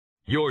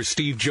Your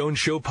Steve Jones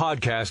Show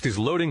podcast is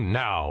loading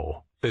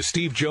now. The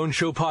Steve Jones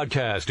Show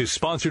podcast is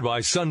sponsored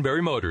by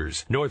Sunbury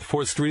Motors, North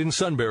 4th Street in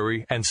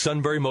Sunbury, and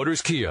Sunbury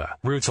Motors Kia,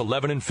 routes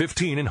 11 and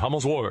 15 in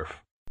Hummel's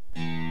Wharf.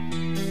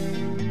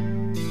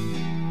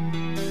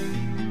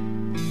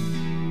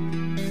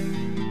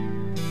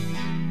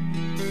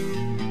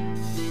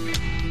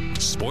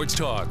 Sports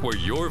talk where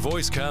your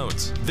voice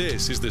counts.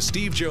 This is the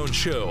Steve Jones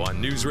Show on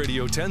News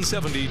Radio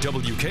 1070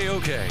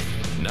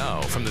 WKOK.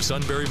 Now, from the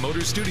Sunbury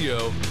Motors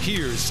Studio,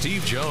 here's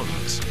Steve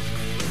Jones.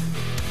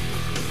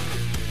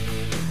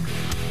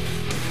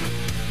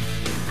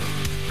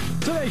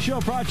 Today's show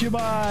brought to you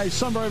by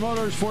Sunbury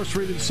Motors, 4th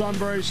Street in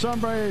Sunbury.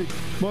 Sunbury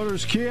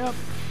Motors Kia,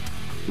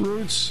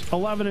 routes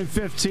 11 and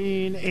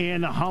 15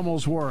 in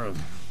Hummel's Wharf.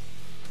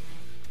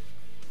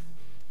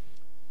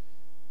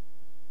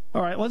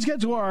 All right, let's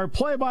get to our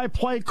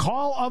play-by-play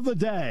call of the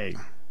day.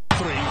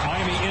 3,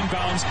 Miami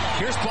inbounds.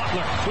 Here's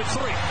Butler with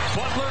 3.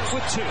 Butler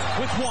with 2.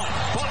 With 1.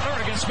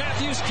 Butler against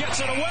Matthews. Gets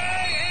it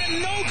away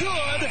and no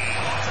good.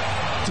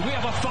 Do we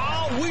have a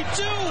foul? We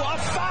do. A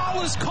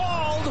foul is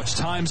called.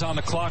 Time's on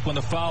the clock when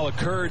the foul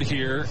occurred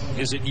here.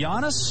 Is it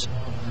Giannis?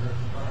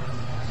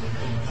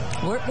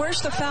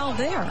 Where's the foul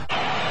there?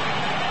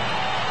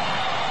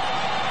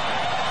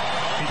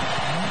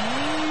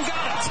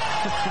 Got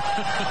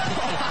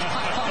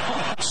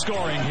it.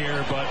 Scoring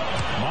here, but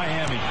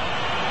Miami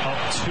up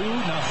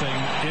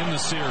 2-0 in the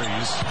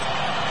series.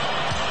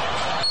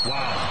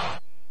 Wow.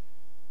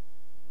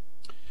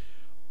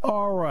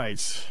 All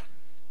right.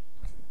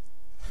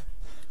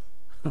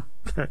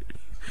 Okay.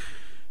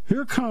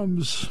 Here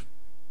comes.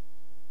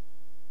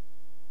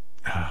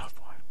 Oh,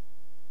 boy.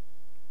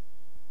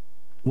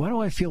 Why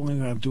do I feel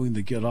like I'm doing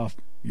the get off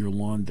your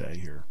lawn day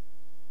here?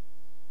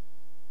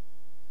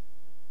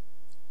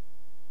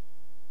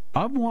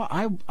 I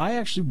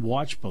actually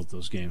watched both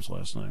those games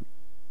last night.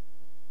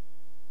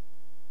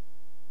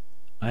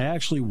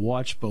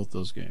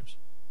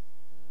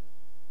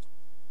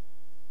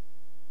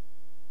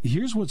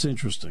 Here's what's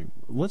interesting.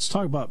 Let's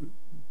talk about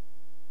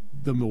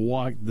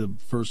the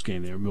first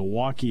game there,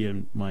 Milwaukee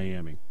and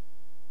Miami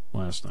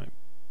last night.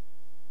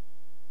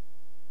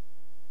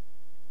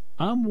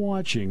 I'm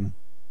watching.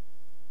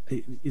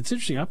 It's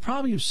interesting. I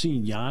probably have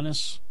seen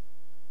Giannis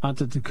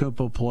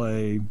Antetokounmpo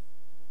play,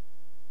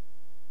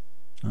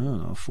 I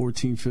don't know,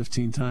 14,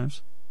 15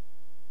 times.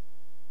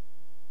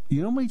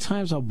 You know how many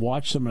times I've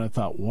watched him and I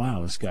thought,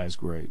 wow, this guy's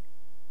great?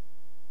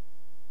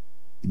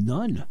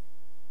 None.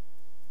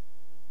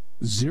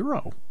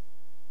 0.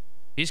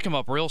 He's come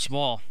up real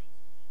small.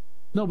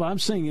 No, but I'm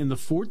saying in the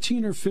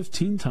 14 or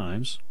 15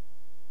 times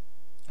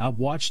I've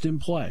watched him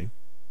play,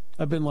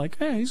 I've been like,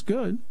 hey, he's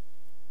good.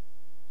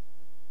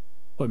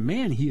 But,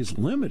 man, he is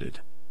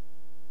limited.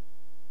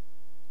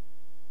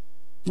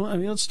 Well, I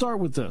mean, let's start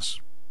with this.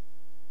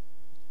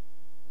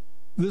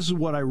 This is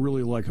what I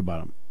really like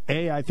about him.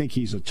 I think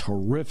he's a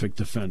terrific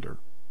defender.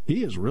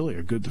 He is really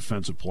a good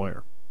defensive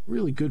player.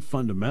 Really good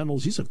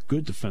fundamentals. He's a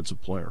good defensive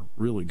player.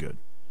 Really good.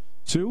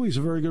 2, he's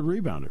a very good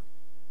rebounder.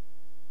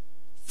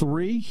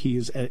 3, he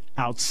is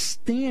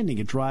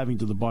outstanding at driving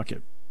to the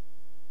bucket.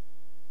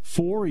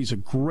 4, he's a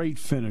great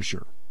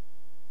finisher.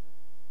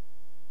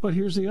 But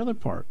here's the other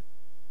part.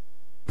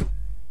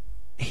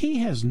 He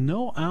has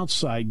no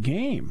outside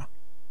game.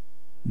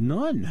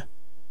 None.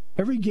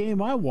 Every game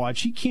I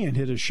watch, he can't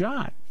hit a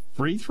shot.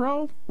 Free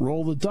throw,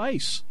 roll the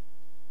dice.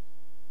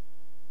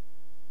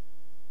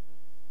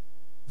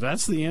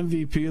 That's the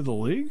MVP of the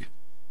league?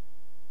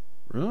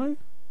 Really?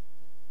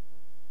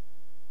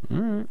 All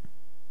right.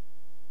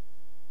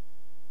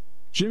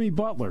 Jimmy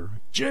Butler.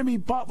 Jimmy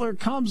Butler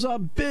comes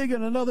up big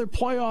in another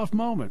playoff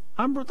moment.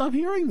 I'm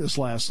hearing this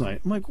last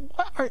night. I'm like,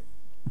 what?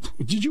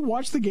 Did you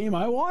watch the game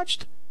I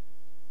watched?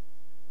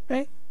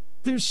 Hey,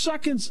 there's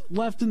seconds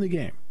left in the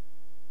game.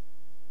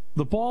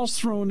 The ball's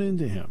thrown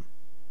into him.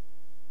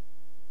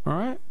 All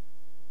right?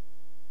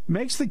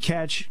 Makes the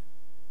catch.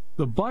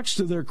 The Bucks,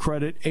 to their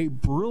credit, a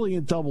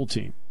brilliant double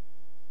team.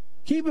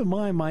 Keep in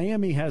mind,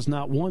 Miami has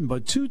not 1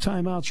 but 2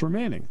 timeouts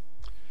remaining.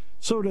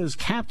 So does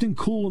Captain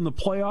Cool in the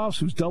playoffs,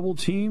 who's double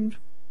teamed,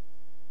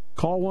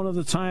 call one of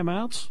the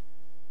timeouts?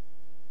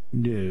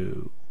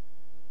 No.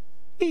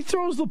 He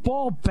throws the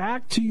ball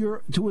back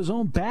to his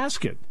own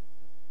basket.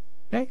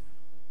 Okay?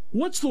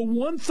 What's the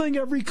one thing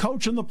every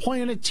coach on the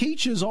planet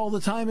teaches all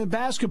the time in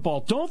basketball?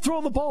 Don't throw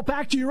the ball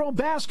back to your own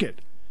basket.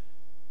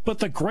 But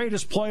the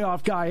greatest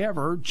playoff guy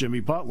ever,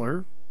 Jimmy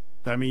Butler,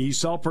 I mean, he's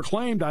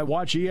self-proclaimed. I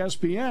watch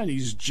ESPN.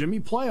 He's Jimmy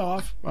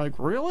Playoff. Like,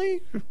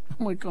 really? I'm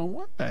like, going,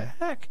 what the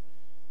heck?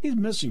 He's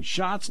missing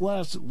shots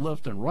left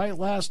and right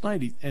last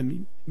night. And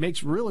he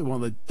makes really one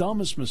of the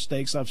dumbest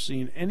mistakes I've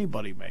seen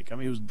anybody make. I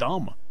mean, it was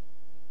dumb.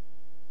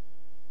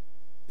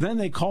 Then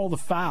they call the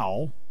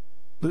foul.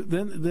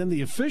 Then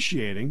the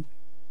officiating.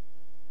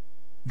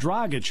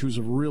 Dragic, who's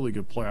a really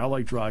good player. I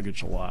like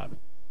Dragic a lot.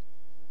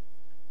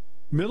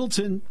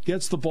 Middleton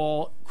gets the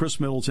ball, Chris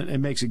Middleton,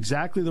 and makes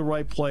exactly the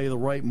right play, the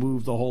right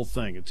move, the whole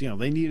thing. It's,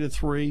 they need a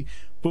 3,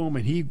 boom,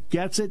 and he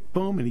gets it,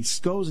 boom, and he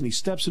goes and he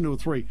steps into a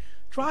 3.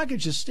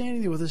 Dragic is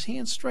standing there with his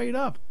hands straight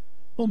up.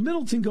 Well,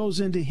 Middleton goes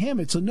into him.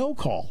 It's a no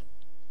call.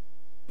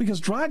 Because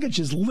Dragic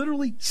is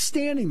literally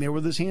standing there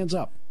with his hands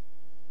up.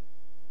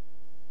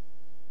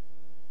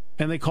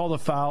 And they call the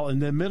foul, and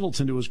then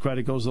Middleton, to his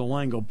credit, goes to the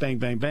line, go bang,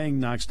 bang,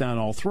 bang, knocks down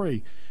all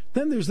three.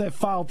 Then there's that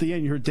foul at the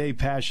end. You heard Dave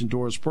Pasch and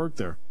Doris Burke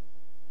there.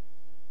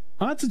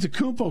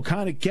 Antetokounmpo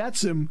kind of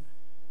gets him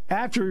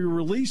after he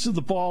releases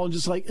the ball and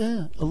just like,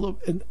 a little,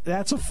 and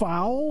that's a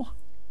foul?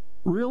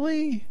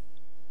 Really?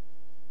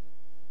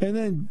 And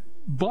then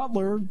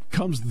Butler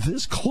comes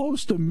this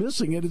close to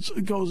missing it.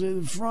 It goes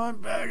in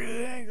front, back,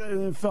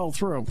 and it fell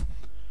through.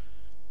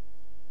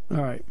 All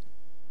right.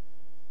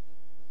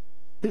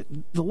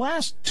 The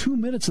last 2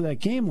 minutes of that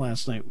game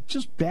last night,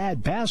 just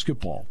bad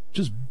basketball.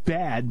 Just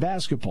bad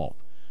basketball.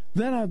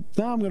 Then I'm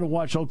going to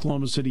watch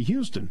Oklahoma City,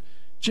 Houston.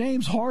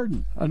 James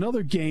Harden,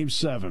 another Game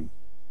 7,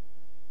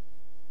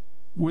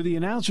 where the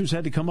announcers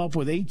had to come up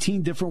with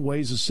 18 different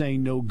ways of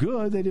saying no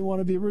good. They didn't want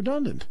to be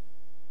redundant.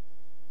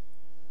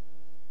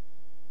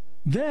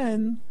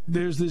 Then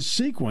there's this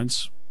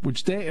sequence,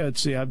 which I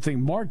think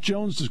Mark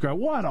Jones described.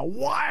 What a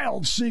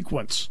wild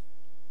sequence.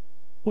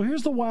 Well,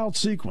 here's the wild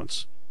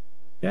sequence.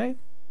 Okay?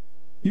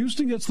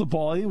 Houston gets the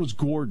ball. I think it was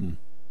Gordon,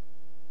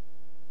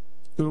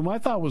 whom I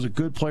thought was a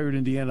good player at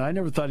Indiana. I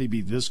never thought he'd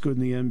be this good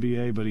in the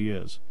NBA, but he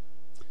is.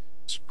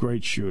 He's a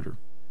great shooter.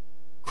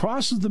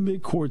 Crosses the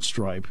midcourt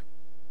stripe.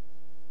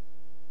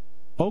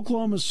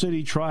 Oklahoma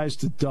City tries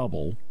to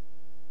double.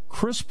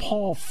 Chris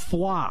Paul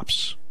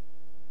flops.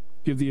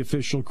 Give the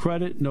official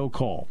credit, no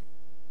call.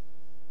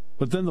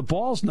 But then the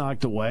ball's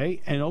knocked away,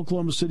 and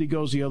Oklahoma City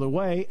goes the other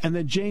way, and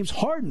then James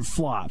Harden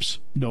flops,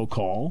 no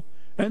call.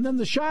 And then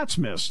the shot's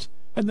missed.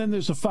 And then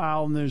there's a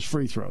foul, and there's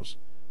free throws.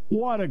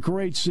 What a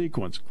great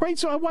sequence. Great.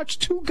 So I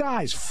watched two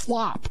guys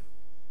flop.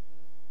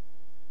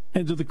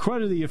 And to the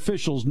credit of the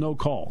officials, no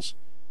calls.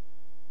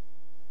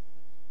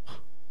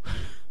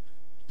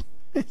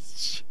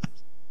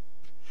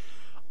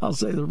 I'll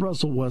say that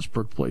Russell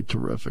Westbrook played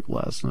terrific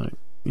last night.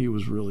 He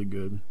was really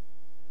good.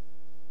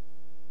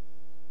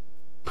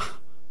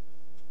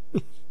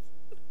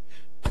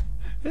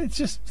 It's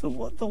just the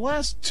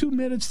last 2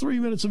 minutes, 3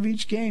 minutes of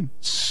each game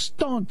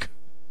stunk.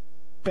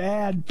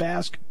 Bad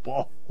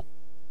basketball.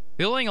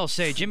 The only thing I'll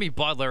say, Jimmy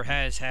Butler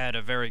has had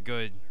a very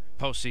good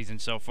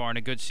postseason so far and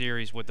a good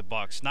series with the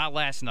Bucks. Not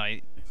last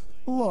night.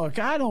 Look,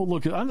 I don't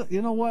look at.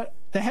 You know what?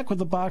 The heck with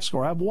the box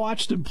score. I've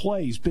watched him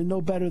play. He's been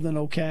no better than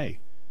okay.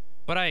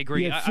 But I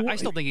agree. I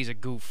still think he's a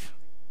goof.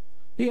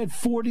 He had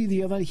 40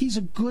 the other night. He's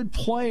a good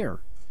player.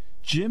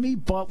 Jimmy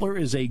Butler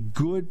is a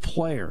good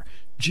player.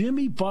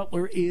 Jimmy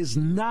Butler is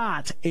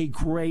not a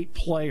great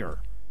player.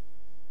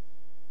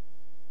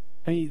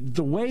 I mean,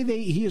 the way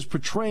he is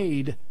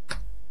portrayed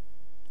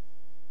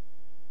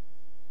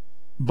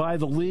by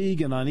the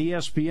league and on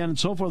ESPN and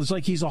so forth, it's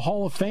like he's a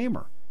Hall of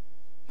Famer.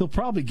 He'll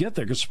probably get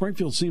there because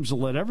Springfield seems to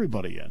let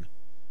everybody in.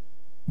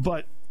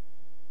 But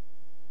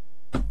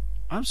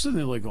I'm sitting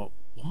there like,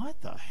 what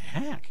the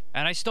heck?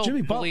 And I still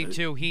believe,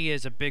 too, he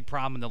is a big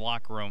problem in the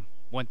locker room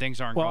when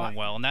things aren't going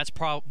well. And that's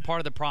part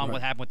of the problem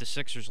what happened with the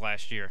Sixers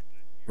last year.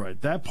 Right.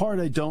 That part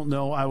I don't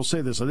know. I will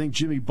say this. I think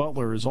Jimmy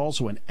Butler is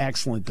also an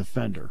excellent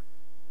defender.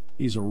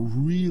 He's a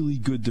really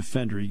good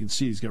defender. You can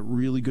see he's got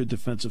really good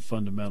defensive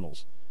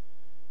fundamentals.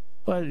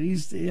 But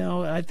he's,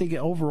 I think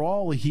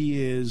overall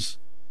he is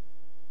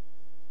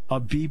a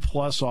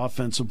B-plus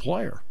offensive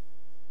player.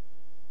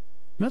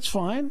 That's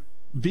fine.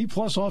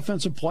 B-plus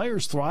offensive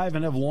players thrive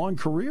and have long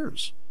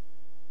careers.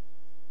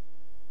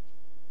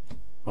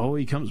 Oh,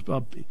 he comes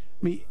up. I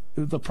mean,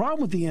 the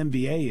problem with the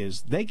NBA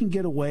is they can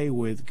get away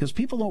with, because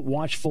people don't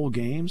watch full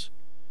games.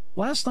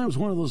 Last night was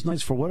one of those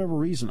nights, for whatever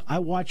reason, I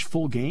watched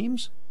full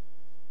games.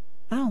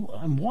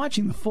 I'm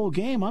watching the full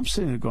game. I'm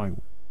sitting there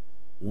going,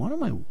 what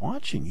am I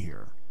watching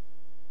here?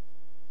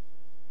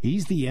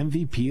 He's the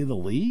MVP of the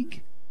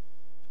league?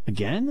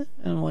 Again?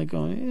 And I'm like,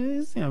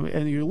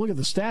 and you look at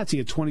the stats, he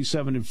had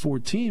 27 and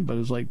 14, but it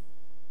was like,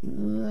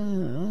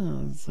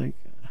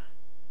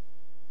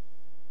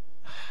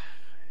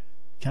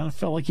 kind of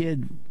felt like he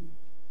had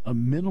a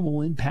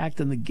minimal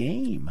impact in the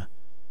game.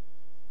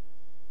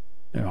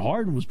 And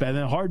Harden was bad.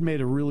 Then Harden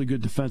made a really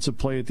good defensive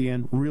play at the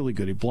end. Really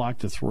good. He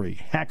blocked a three.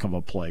 Heck of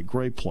a play.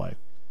 Great play.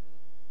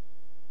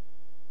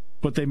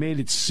 But they made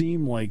it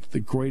seem like the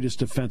greatest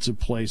defensive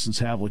play since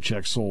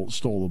Havlicek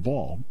stole the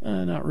ball.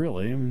 Not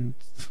really. I mean,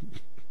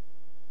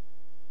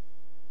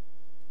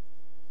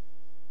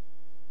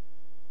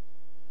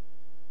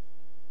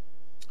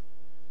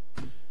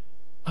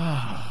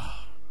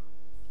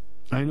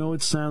 I know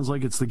it sounds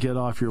like it's the get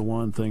off your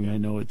lawn thing. I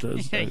know it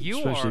does. Yeah,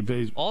 you are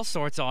all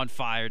sorts on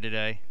fire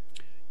today.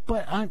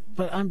 But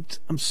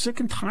I'm sick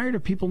and tired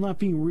of people not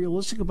being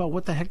realistic about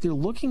what the heck they're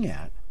looking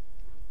at.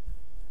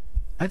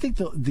 I think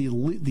the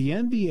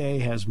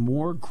NBA has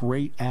more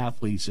great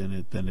athletes in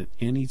it than at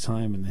any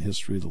time in the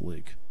history of the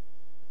league.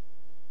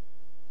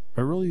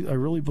 I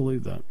really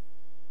believe that.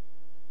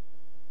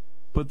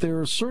 But there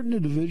are certain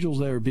individuals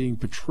that are being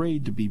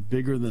portrayed to be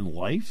bigger than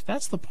life.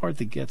 That's the part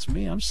that gets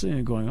me. I'm sitting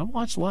there going, I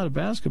watch a lot of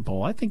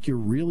basketball. I think you're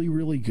really,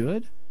 really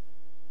good,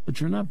 but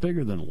you're not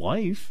bigger than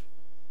life.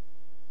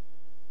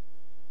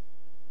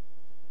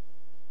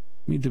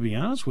 I mean, to be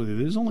honest with you,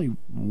 there's only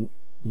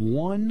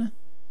one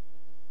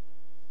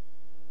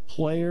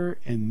player,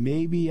 and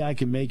maybe I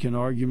can make an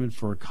argument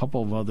for a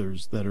couple of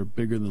others that are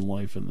bigger than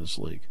life in this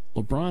league.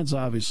 LeBron's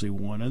obviously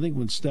one. I think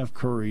when Steph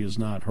Curry is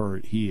not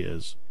hurt, he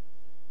is.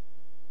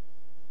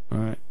 All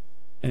right.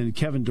 And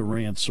Kevin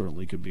Durant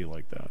certainly could be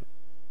like that.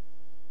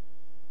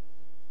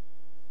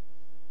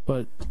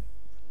 But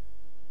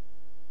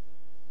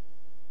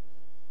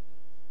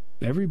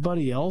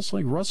everybody else,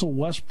 like Russell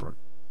Westbrook,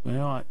 you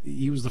know,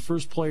 he was the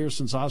first player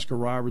since Oscar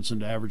Robertson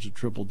to average a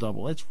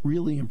triple-double. That's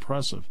really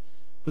impressive.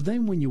 But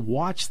then when you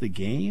watch the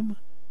game,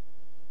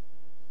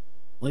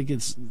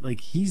 it's like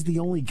he's the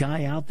only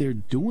guy out there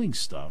doing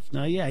stuff.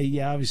 Now, yeah,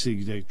 he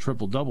obviously a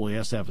triple-double. He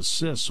has to have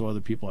assists so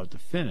other people have to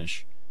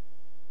finish.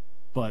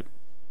 But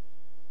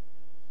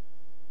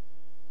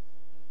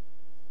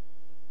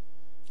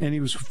and he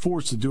was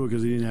forced to do it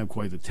because he didn't have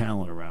quite the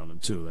talent around him,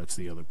 too. That's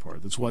the other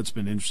part. That's what's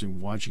been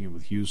interesting watching him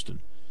with Houston.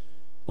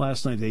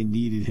 Last night, they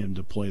needed him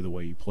to play the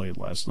way he played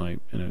last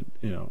night. And,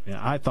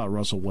 I thought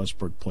Russell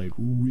Westbrook played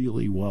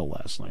really well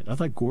last night. I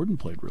thought Gordon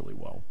played really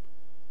well.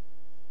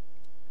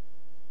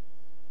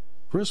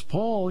 Chris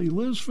Paul, he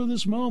lives for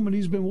this moment.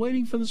 He's been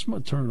waiting for this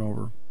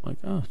turnover. Like,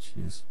 oh,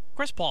 jeez.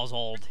 Chris Paul's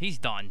old. He's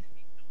done.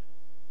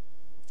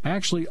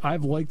 Actually,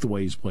 I've liked the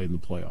way he's played in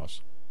the playoffs.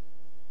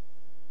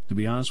 To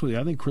be honest with you,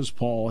 I think Chris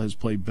Paul has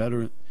played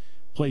better in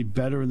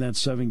that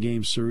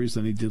 7-game series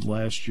than he did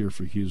last year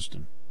for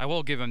Houston. I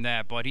will give him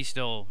that, but he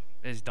still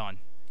is done.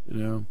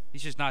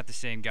 He's just not the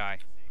same guy.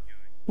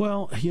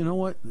 Well, you know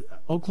what?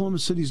 Oklahoma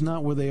City's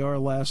not where they are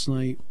last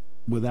night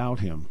without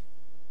him.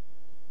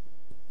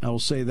 I will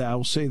say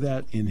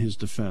that in his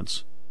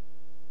defense.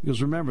 Because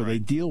remember, They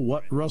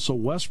deal Russell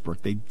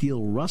Westbrook. They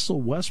deal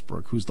Russell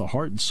Westbrook, who's the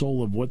heart and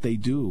soul of what they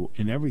do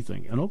and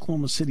everything. And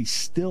Oklahoma City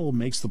still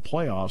makes the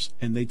playoffs,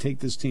 and they take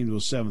this team to a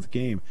 7th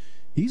game.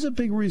 He's a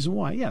big reason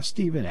why. Yeah,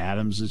 Steven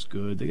Adams is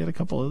good. They got a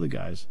couple other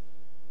guys.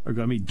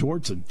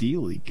 Dort's a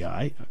D-League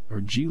guy,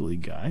 or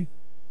G-League guy.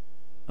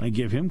 I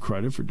give him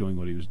credit for doing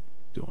what he was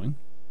doing.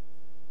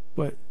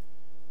 But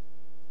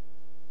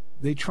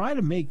they try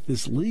to make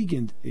this league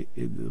and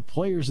the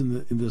players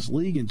in this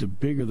league into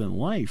bigger than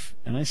life.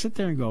 And I sit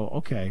there and go,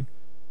 okay,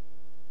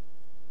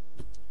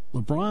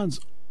 LeBron's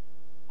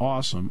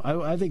awesome.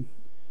 I think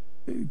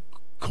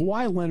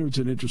Kawhi Leonard's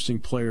an interesting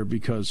player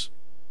because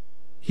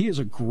he is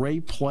a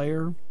great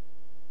player,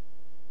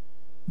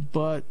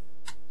 but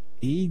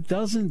he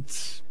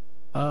doesn't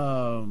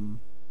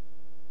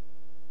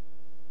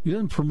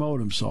promote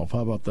himself. How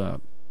about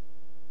that?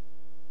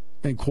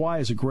 And Kawhi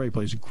is a great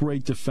player. He's a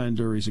great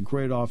defender. He's a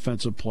great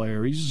offensive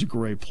player. He's just a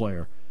great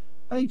player.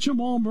 I think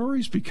Jamal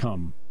Murray's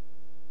become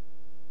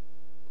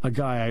a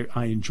guy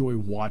I enjoy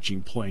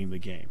watching playing the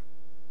game.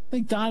 I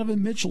think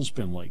Donovan Mitchell's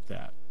been like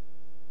that.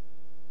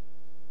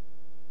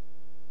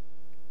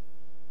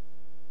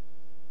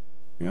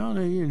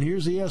 And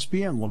here's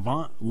ESPN.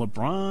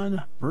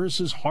 LeBron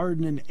versus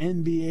Harden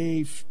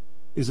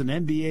is an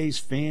NBA's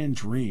fan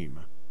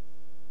dream.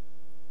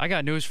 I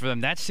got news for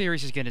them. That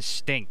series is going to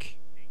stink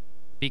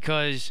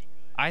because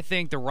I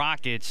think the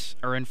Rockets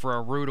are in for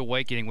a rude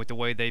awakening with the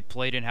way they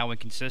played and how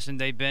inconsistent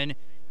they've been.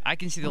 I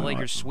can see the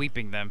Lakers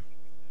sweeping them.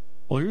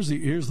 Well, here's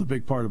the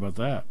big part about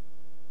that.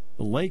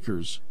 The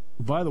Lakers,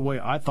 who, by the way,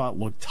 I thought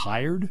looked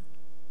tired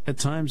at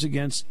times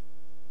against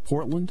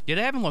Portland. Yeah,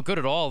 they haven't looked good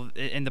at all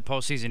in the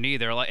postseason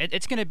either.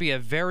 It's going to be a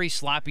very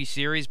sloppy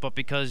series, but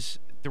because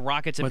the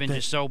Rockets have been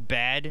just so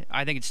bad,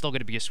 I think it's still going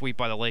to be a sweep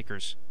by the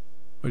Lakers.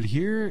 But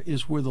here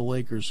is where the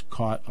Lakers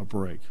caught a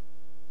break.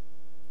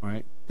 All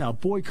right? Now,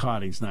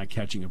 boycotting's not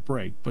catching a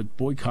break, but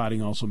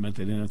boycotting also meant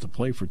they didn't have to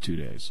play for 2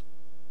 days.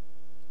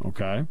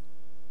 Okay?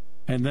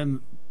 And then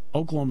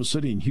Oklahoma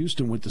City and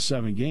Houston went to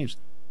 7 games.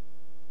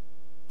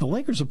 The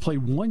Lakers have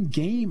played 1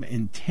 game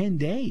in 10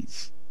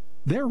 days.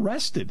 They're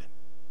rested.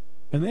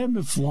 And they haven't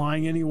been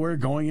flying anywhere,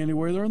 going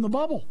anywhere. They're in the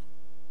bubble.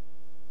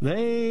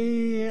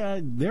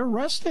 They're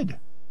rested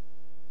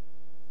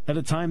at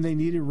a time they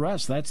needed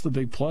rest. That's the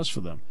big plus for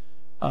them.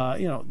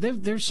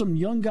 There's some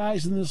young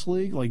guys in this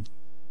league, like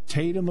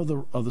Tatum of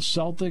the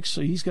Celtics. So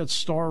he's got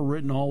star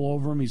written all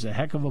over him. He's a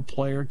heck of a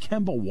player.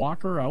 Kemba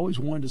Walker, I always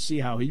wanted to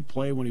see how he'd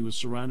play when he was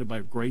surrounded by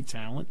great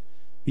talent.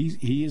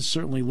 He has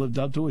certainly lived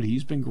up to it.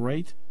 He's been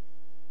great.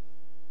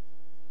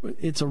 But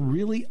it's a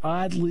really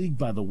odd league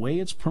by the way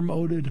it's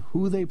promoted,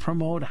 who they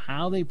promote,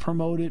 how they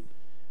promote it,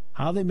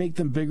 how they make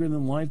them bigger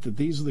than life, that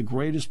these are the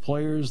greatest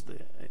players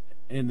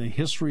in the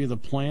history of the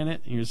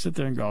planet. And you sit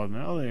there and go,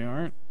 no, they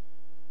aren't.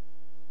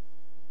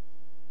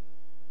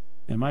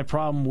 And my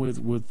problem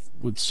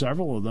with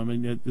several of them,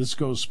 and this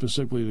goes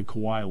specifically to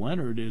Kawhi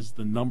Leonard, is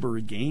the number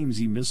of games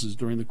he misses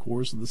during the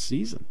course of the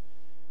season.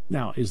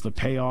 Now, is the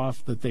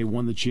payoff that they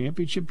won the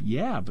championship?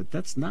 Yeah, but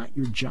that's not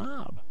your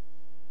job.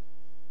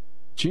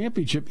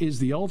 Championship is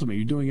the ultimate.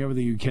 You're doing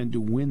everything you can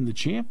to win the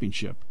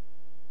championship.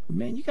 But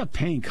man, you got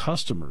paying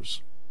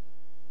customers.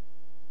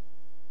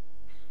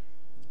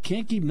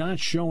 Can't keep not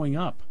showing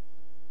up.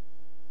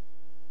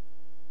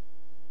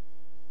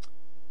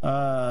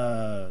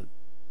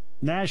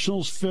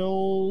 Nationals,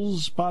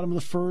 Phils, bottom of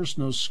the first,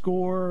 no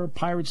score.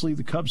 Pirates lead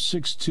the Cubs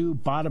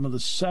 6-2, bottom of the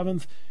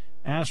seventh.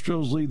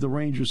 Astros lead the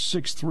Rangers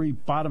 6-3,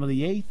 bottom of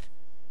the eighth.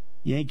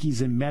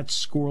 Yankees and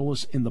Mets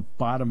scoreless in the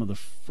bottom of the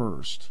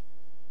first.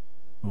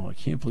 Oh, I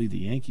can't believe the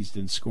Yankees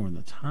didn't score in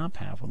the top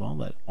half with all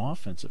that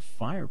offensive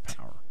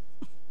firepower.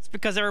 It's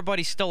because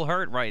everybody's still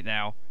hurt right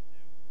now.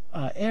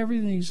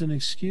 Everything's an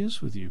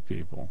excuse with you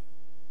people.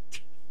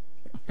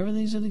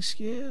 Everything's an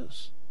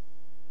excuse.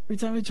 Every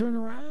time I turn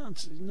around,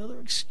 it's another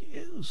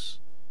excuse.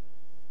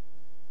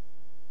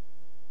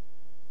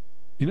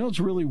 You know what's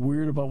really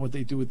weird about what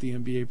they do with the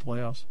NBA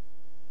playoffs?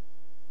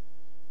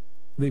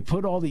 They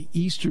put all the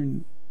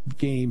Eastern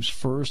games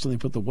first and they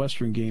put the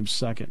Western games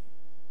second.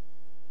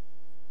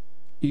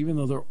 Even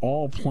though they're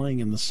all playing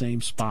in the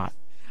same spot.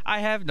 I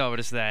have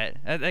noticed that.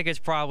 I think it's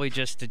probably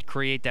just to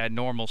create that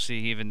normalcy,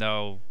 even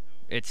though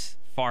it's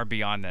far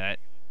beyond that.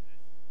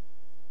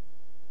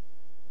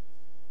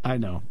 I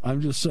know.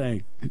 I'm just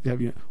saying.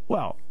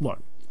 Well, look.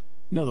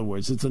 In other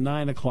words, it's a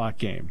 9 o'clock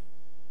game,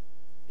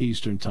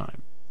 Eastern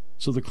time.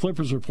 So the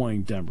Clippers are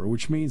playing Denver,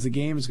 which means the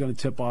game is going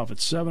to tip off at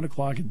 7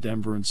 o'clock in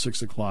Denver and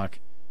 6 o'clock.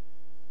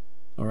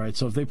 All right,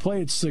 so if they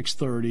play at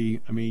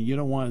 6:30, I mean, you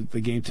don't want the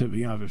game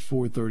tipping off at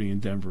 4:30 in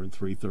Denver and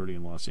 3:30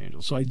 in Los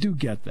Angeles. So I do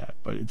get that,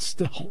 but it's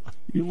still,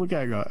 you look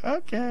at it and go,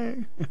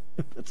 okay,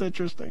 that's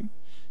interesting.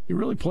 You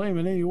really play them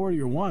in any order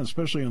you want,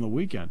 especially on the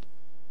weekend.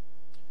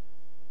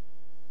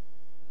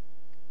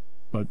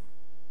 But,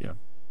 yeah.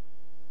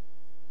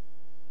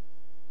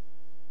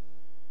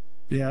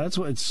 Yeah, that's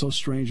what's so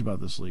strange about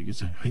this league.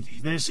 It's,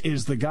 this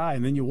is the guy.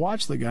 And then you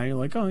watch the guy, and you're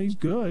like, oh, he's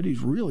good. He's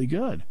really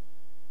good.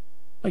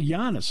 Like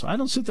Giannis. I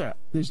don't sit there.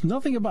 There's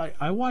nothing about...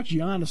 I watch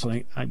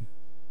Giannis, and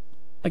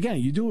again,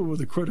 you do it with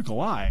a critical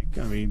eye.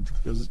 I mean,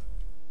 because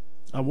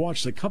I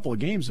watched a couple of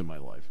games in my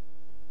life.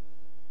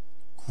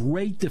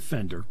 Great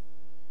defender.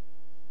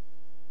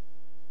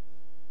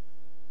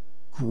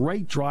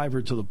 Great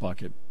driver to the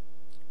bucket.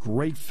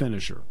 Great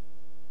finisher.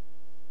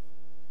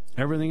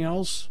 Everything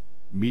else,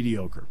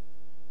 mediocre.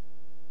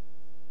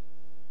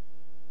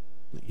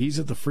 He's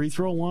at the free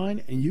throw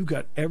line, and you've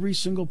got every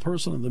single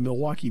person on the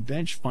Milwaukee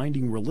bench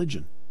finding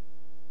religion.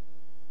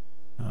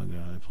 Oh,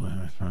 God,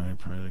 I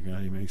pray to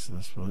God he makes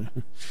this.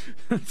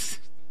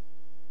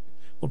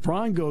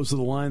 LeBron goes to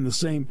the line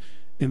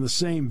in the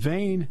same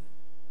vein,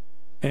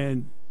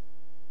 and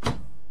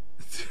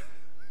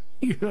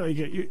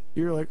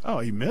you're like, oh,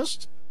 he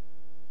missed?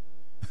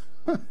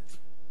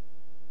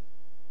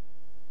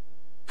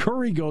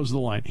 Curry goes to the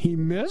line. He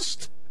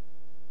missed?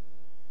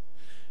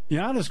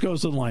 Giannis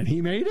goes to the line.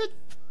 He made it?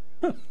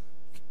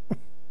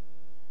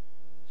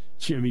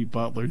 Jimmy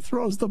Butler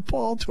throws the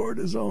ball toward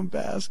his own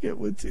basket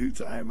with 2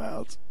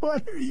 timeouts.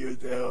 What are you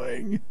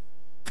doing?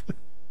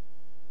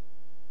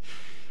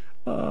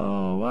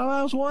 Oh, well,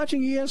 I was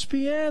watching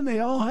ESPN. They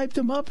all hyped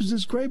him up as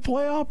this great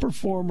playoff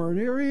performer. And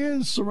here he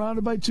is,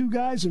 surrounded by 2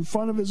 guys in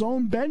front of his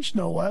own bench,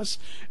 no less.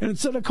 And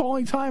instead of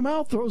calling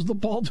timeout, throws the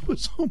ball to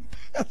his own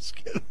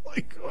basket.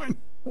 Like going,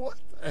 what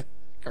the heck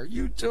are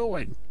you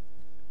doing?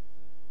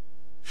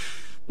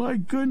 My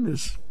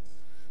goodness.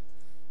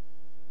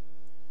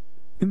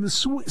 In the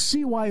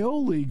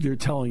CYO League, they're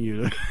telling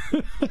you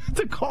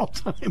to call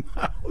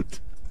timeout.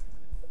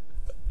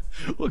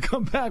 We'll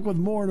come back with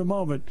more in a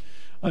moment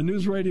on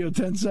News Radio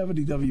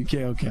 1070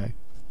 WKOK.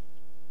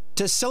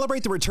 To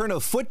celebrate the return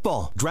of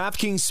football,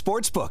 DraftKings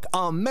Sportsbook,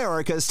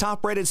 America's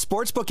top-rated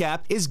sportsbook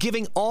app, is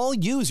giving all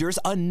users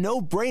a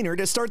no-brainer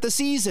to start the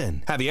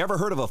season. Have you ever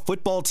heard of a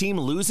football team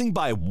losing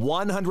by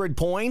 100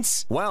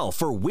 points? Well,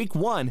 for Week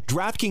 1,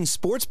 DraftKings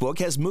Sportsbook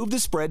has moved the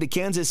spread to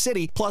Kansas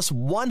City plus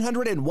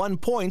 101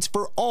 points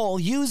for all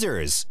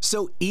users.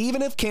 So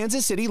even if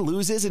Kansas City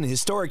loses in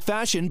historic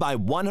fashion by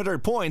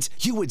 100 points,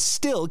 you would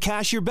still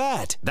cash your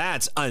bet.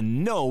 That's a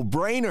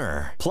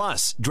no-brainer.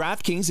 Plus,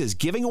 DraftKings is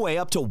giving away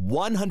up to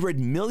 $100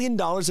 million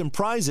in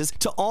prizes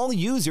to all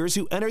users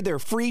who enter their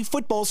free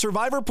football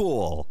survivor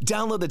pool.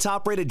 Download the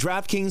top-rated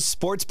DraftKings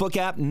Sportsbook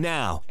app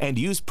now and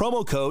use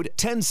promo code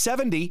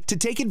 1070 to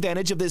take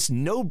advantage of this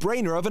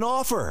no-brainer of an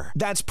offer.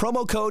 That's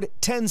promo code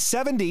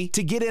 1070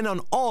 to get in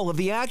on all of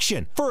the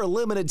action for a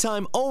limited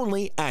time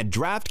only at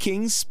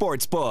DraftKings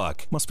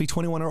Sportsbook. Must be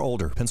 21 or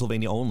older.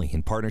 Pennsylvania only.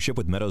 In partnership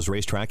with Meadows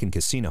Racetrack and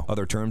Casino.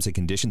 Other terms and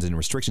conditions and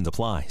restrictions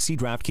apply. See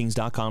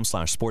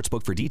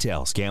DraftKings.com/sportsbook for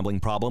details. Gambling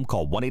problem?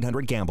 Call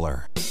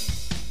 1-800-GAMBLER.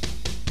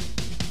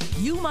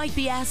 You might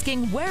be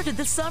asking, where did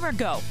the summer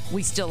go?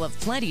 We still have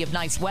plenty of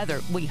nice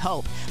weather, we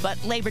hope.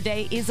 But Labor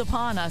Day is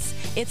upon us.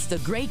 It's the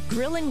great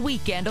grilling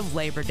weekend of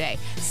Labor Day.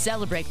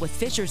 Celebrate with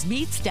Fisher's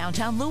Meats,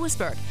 downtown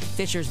Lewisburg.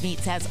 Fisher's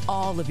Meats has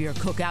all of your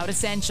cookout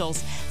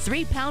essentials.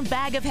 3-pound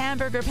bag of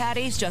hamburger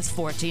patties, just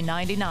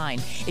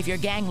 $14.99. If your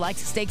gang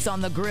likes steaks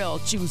on the grill,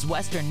 choose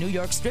Western New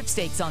York strip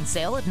steaks on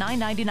sale at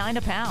 $9.99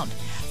 a pound.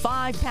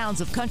 5 pounds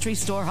of Country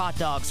Store hot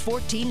dogs,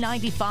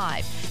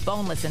 $14.95.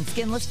 Boneless and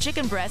skinless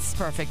chicken breasts,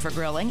 perfect for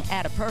grilling,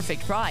 at a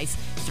perfect price,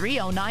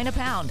 $3.09 a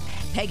pound.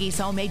 Peggy's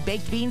homemade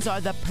baked beans are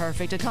the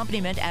perfect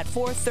accompaniment at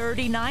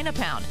 $4.39 a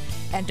pound.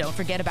 And don't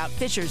forget about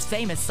Fisher's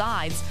famous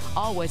sides,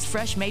 always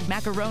fresh-made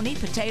macaroni,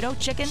 potato,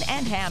 chicken,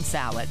 and ham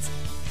salads.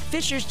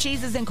 Fisher's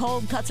cheeses and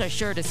cold cuts are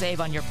sure to save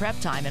on your prep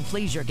time and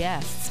please your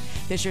guests.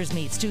 Fisher's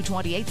Meats,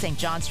 228 St.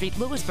 John Street,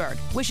 Lewisburg.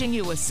 Wishing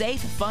you a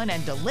safe, fun,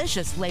 and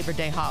delicious Labor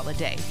Day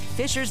holiday.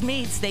 Fisher's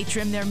Meats, they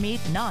trim their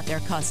meat, not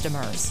their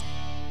customers.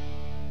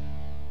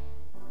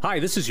 Hi,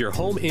 this is your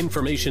home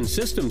information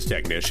systems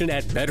technician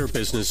at Better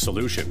Business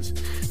Solutions.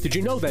 Did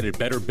you know that at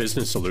Better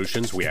Business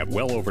Solutions, we have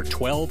well over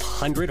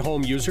 1,200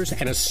 home users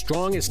and a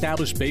strong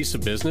established base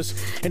of business?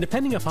 And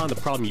depending upon the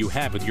problem you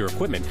have with your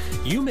equipment,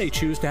 you may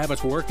choose to have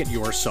us work at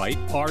your site,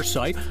 our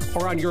site,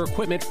 or on your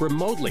equipment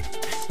remotely.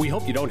 We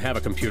hope you don't have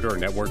a computer or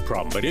network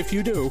problem, but if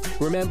you do,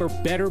 remember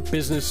Better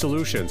Business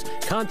Solutions.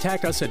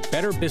 Contact us at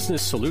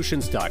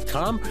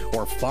betterbusinesssolutions.com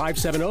or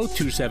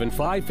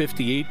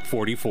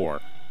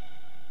 570-275-5844.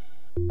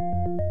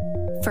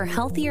 For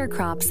healthier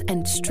crops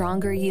and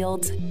stronger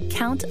yields,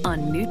 count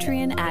on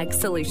Nutrien Ag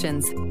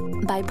Solutions.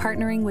 By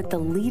partnering with the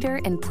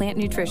leader in plant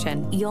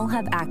nutrition, you'll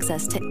have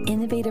access to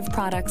innovative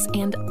products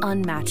and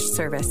unmatched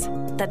service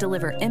that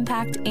deliver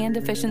impact and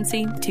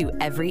efficiency to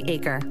every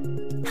acre.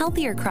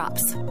 Healthier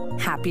crops,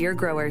 happier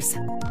growers.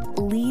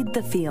 Lead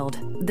the field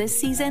this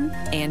season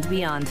and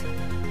beyond.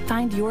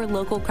 Find your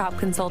local crop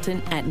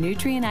consultant at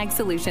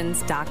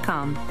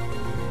nutrienagsolutions.com.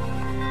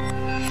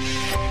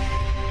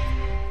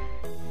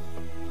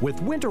 With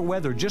winter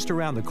weather just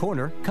around the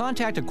corner,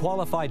 contact a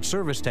qualified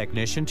service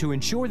technician to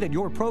ensure that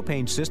your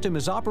propane system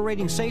is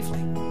operating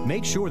safely.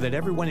 Make sure that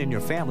everyone in your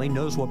family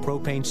knows what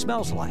propane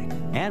smells like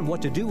and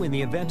what to do in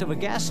the event of a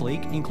gas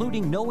leak,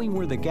 including knowing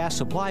where the gas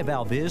supply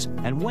valve is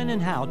and when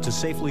and how to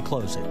safely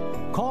close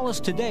it. Call us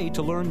today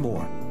to learn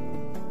more.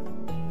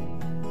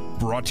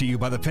 Brought to you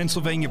by the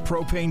Pennsylvania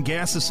Propane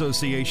Gas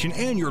Association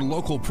and your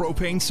local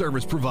propane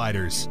service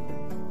providers.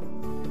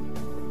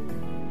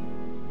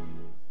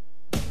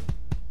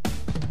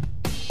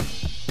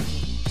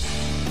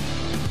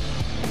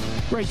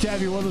 Great to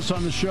have you with us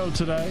on the show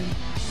today.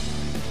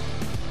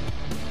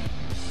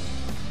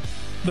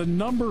 The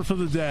number for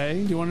the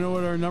day. Do you want to know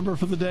what our number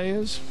for the day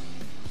is?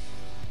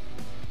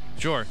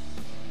 Sure.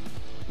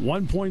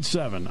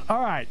 1.7.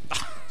 All right.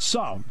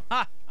 So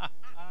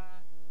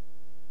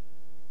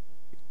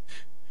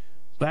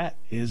that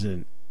is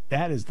the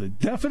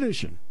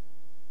definition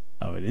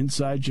of an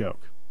inside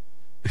joke.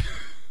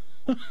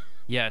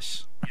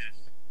 Yes.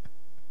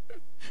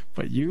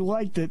 But you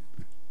liked it.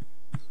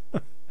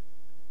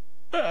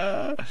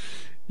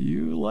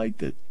 You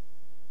liked it.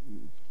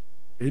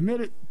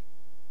 Admit it.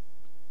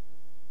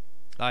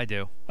 I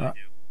do. I'm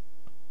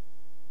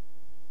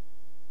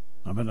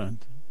gonna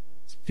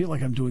feel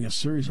like I'm doing a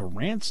series of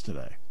rants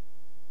today.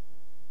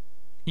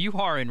 You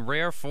are in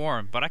rare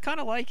form, but I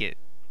kind of like it.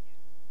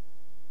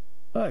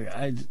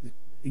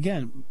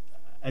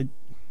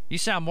 You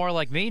sound more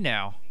like me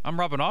now. I'm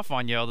rubbing off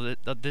on you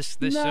this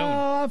soon.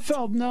 I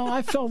felt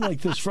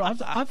like this for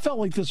I felt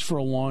like this for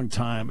a long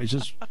time. It's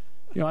just,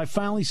 I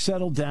finally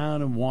settled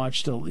down and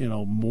watched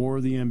more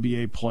of the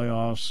NBA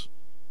playoffs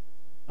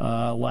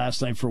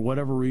last night. For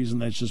whatever reason,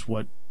 that's just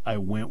what I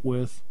went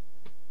with.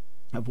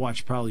 I've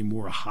watched probably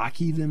more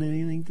hockey than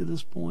anything to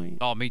this point.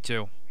 Oh, me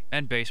too.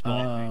 And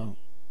baseball.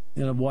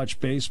 And I've watched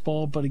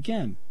baseball, but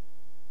again,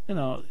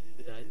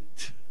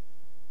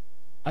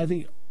 I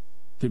think,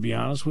 to be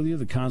honest with you,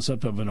 the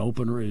concept of an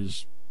opener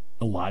is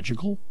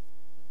illogical.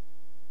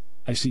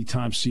 I see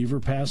Tom Seaver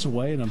pass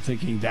away, and I'm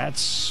thinking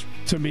that's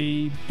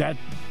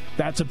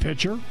a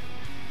pitcher.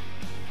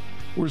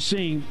 We're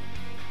seeing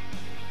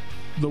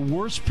the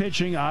worst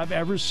pitching I've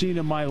ever seen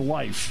in my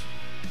life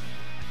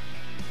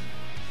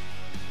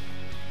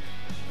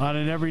on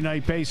an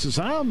every-night basis.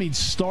 I don't mean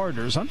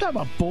starters. I'm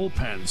talking about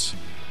bullpens.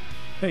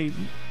 Hey,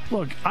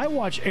 look, I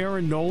watch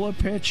Aaron Nola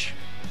pitch.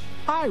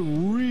 I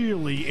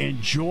really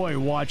enjoy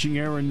watching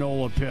Aaron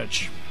Nola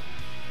pitch,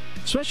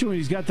 especially when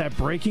he's got that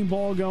breaking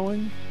ball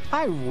going.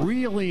 I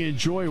really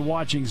enjoy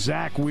watching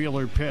Zach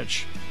Wheeler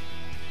pitch.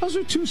 Those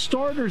are two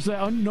starters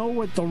that know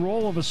what the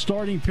role of a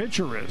starting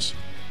pitcher is.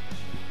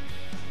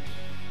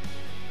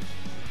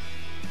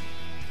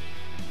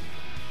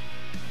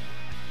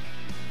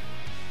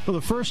 For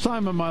the first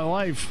time in my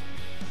life,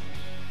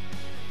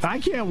 I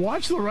can't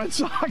watch the Red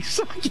Sox.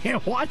 I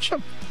can't watch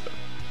them.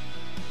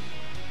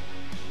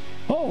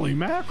 Holy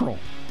mackerel.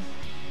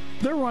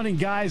 They're running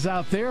guys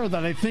out there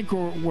that I think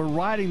were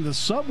riding the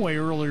subway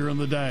earlier in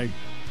the day.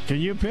 Can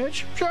you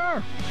pitch?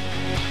 Sure.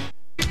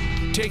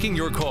 Taking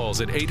your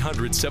calls at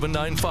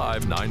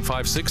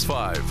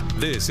 800-795-9565.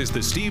 This is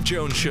The Steve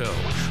Jones Show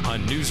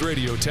on News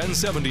Radio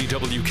 1070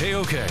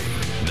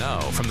 WKOK. Now,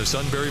 from the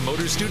Sunbury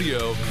Motors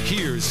Studio,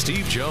 here's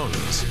Steve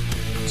Jones.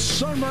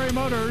 Sunbury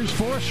Motors,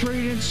 4th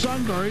Street in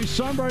Sunbury.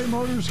 Sunbury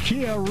Motors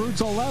Kia,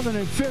 routes 11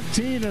 and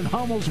 15 in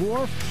Hummel's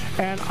Wharf,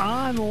 and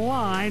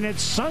online at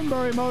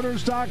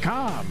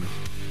sunburymotors.com.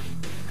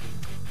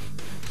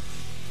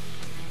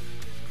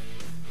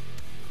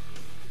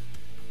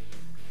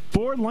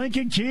 Ford,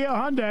 Lincoln, Kia,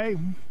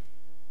 Hyundai,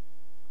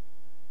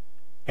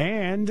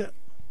 and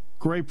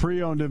great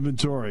pre-owned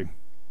inventory,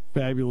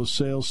 fabulous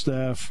sales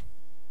staff,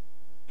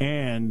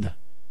 and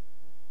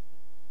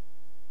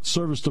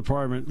service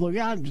department, look,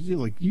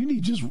 you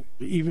need just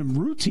even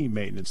routine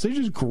maintenance. They're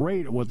just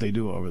great at what they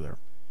do over there.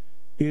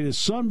 It is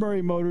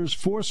Sunbury Motors,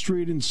 4th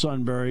Street in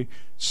Sunbury.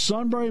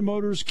 Sunbury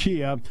Motors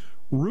Kia,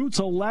 routes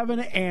 11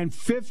 and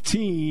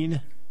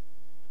 15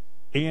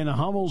 in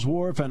Hummel's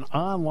Wharf and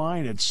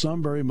online at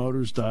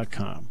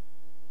sunburymotors.com.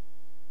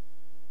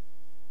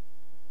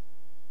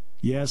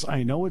 Yes,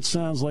 I know it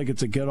sounds like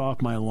it's a get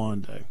off my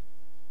lawn day.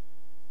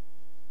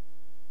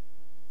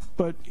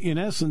 But in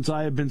essence,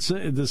 I have been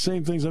saying the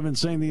same things I've been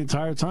saying the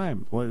entire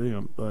time.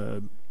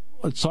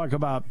 Let's talk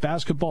about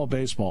basketball,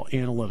 baseball,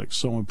 analytics,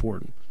 so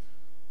important.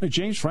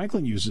 James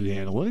Franklin uses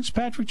analytics.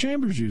 Patrick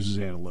Chambers uses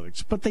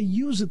analytics. But they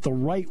use it the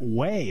right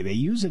way. They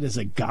use it as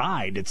a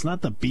guide. It's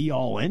not the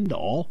be-all,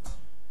 end-all.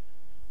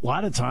 A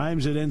lot of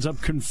times it ends up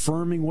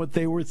confirming what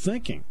they were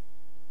thinking.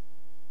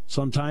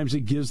 Sometimes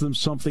it gives them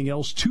something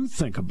else to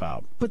think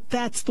about. But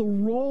that's the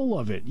role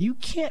of it. You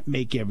can't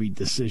make every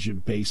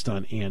decision based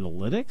on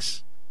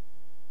analytics.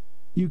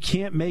 You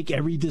can't make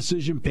every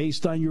decision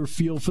based on your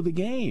feel for the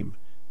game.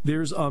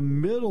 There's a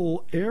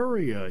middle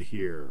area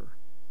here.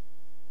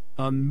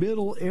 A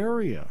middle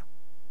area.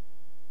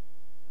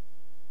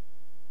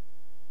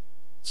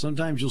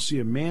 Sometimes you'll see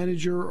a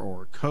manager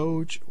or a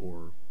coach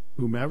or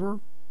whomever.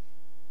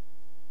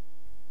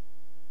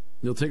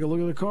 You'll take a look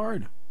at the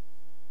card.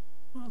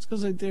 Well, it's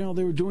because they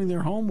were doing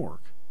their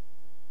homework.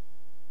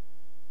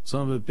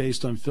 Some of it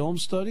based on film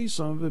studies,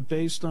 some of it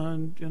based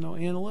on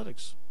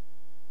analytics.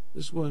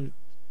 This one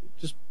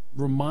just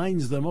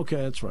reminds them, okay,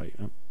 that's right.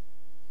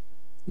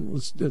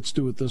 Let's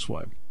do it this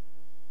way.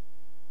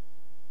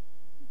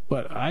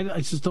 But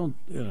I just don't,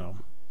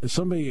 if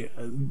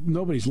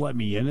nobody's let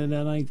me in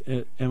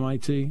at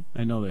MIT.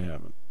 I know they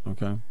haven't,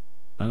 okay?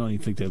 I don't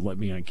even think they'd let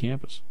me on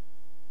campus.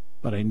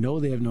 But I know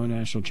they have no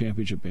national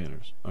championship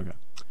banners. Okay,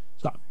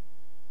 stop.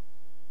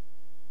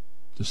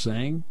 Just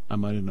saying, I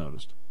might have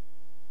noticed.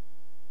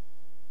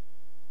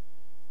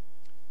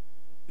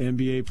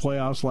 NBA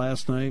playoffs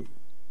last night.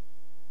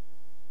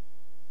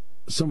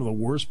 Some of the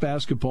worst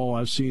basketball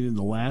I've seen in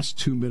the last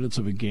 2 minutes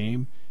of a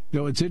game.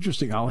 It's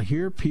interesting. I'll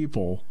hear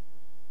people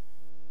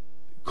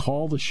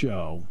call the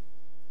show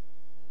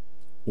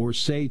or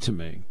say to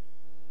me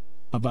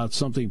about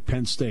something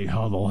Penn State,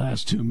 the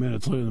last 2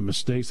 minutes, look at the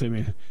mistakes they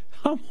made.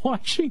 I'm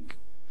watching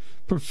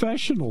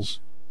professionals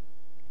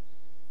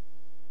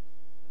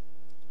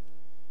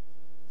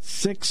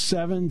 6,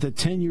 7 to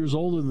 10 years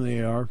older than they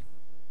are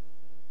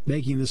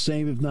making the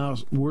same, if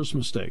not worse,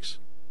 mistakes.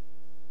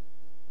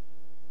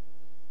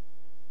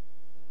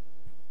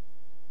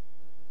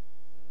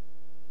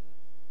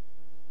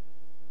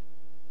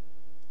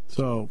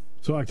 So,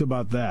 talked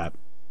about that.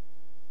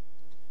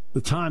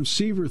 The Tom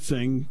Seaver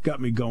thing got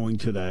me going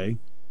today.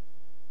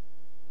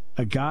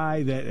 A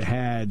guy that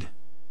had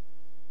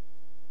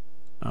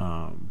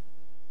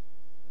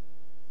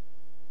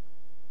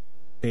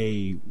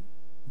a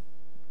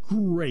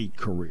great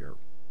career.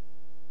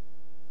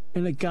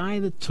 And a guy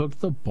that took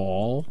the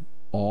ball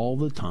all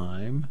the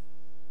time.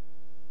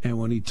 And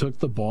when he took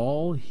the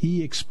ball,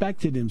 he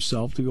expected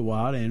himself to go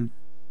out and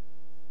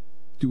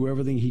do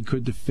everything he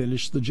could to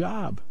finish the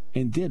job.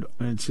 And did.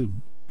 And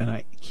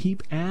I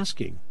keep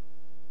asking.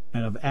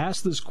 And I've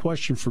asked this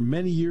question for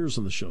many years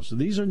on the show. So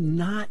these are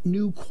not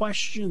new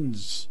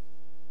questions.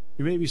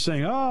 You may be saying,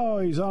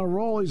 he's on a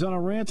roll, he's on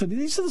a rant.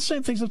 These are the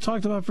same things I've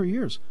talked about for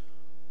years.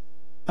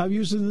 I've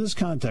used it in this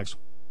context.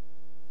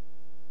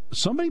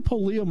 Somebody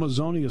pull Leo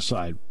Mazzoni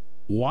aside.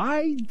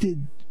 Why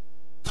did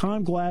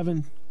Tom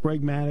Glavine,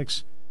 Greg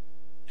Maddux,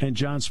 and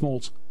John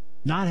Smoltz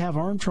not have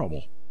arm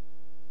trouble?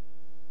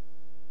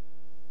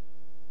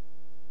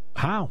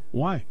 How?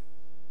 Why?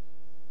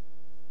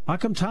 How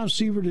come Tom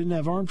Seaver didn't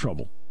have arm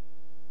trouble?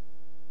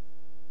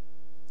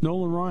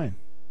 Nolan Ryan,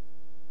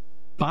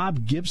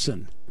 Bob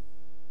Gibson,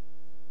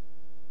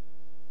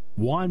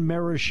 Juan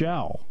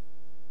Marichal,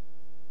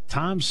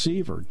 Tom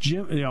Seaver,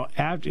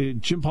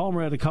 Jim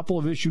Palmer had a couple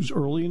of issues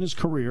early in his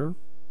career,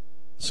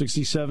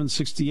 67,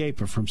 68,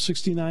 but from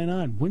 69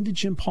 on, when did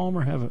Jim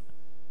Palmer have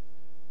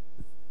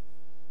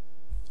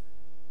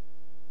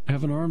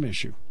an arm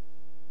issue?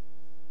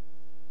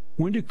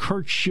 When did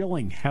Kurt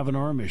Schilling have an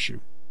arm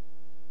issue?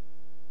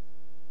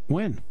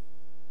 When?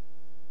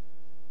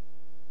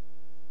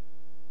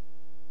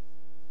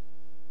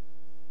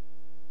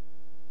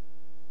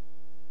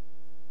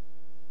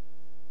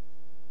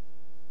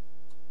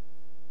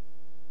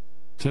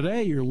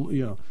 Today,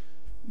 you're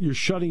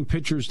shutting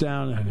pitchers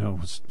down. I know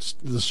it's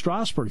the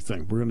Strasburg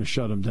thing. We're going to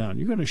shut him down.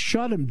 You're going to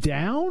shut him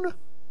down?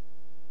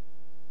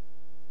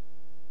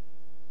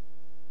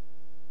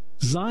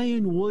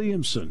 Zion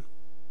Williamson.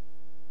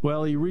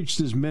 Well, he reached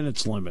his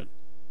minutes limit.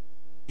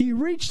 He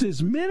reached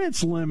his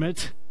minutes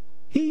limit.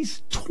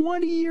 He's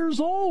 20 years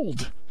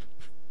old.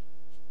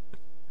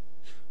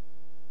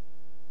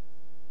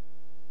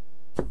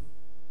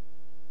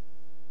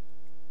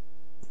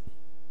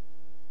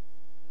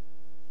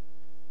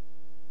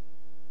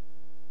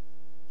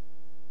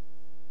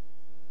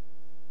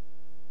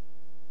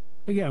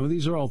 Again,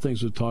 these are all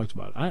things we've talked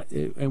about.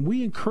 And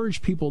we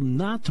encourage people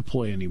not to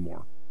play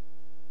anymore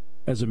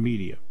as a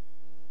media.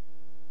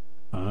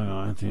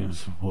 I think,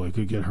 boy, it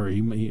could get hurt.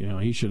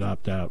 He should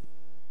opt out.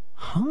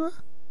 Huh?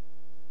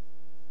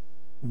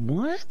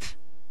 What?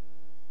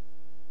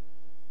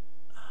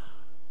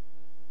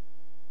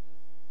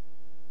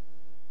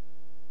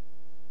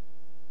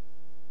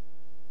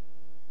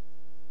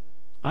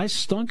 I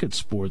stunk at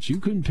sports. You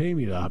couldn't pay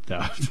me to opt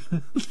out.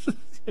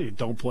 Hey,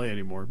 don't play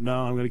anymore.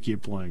 No, I'm going to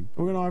keep playing.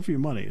 We're going to offer you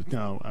money.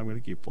 No, I'm going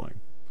to keep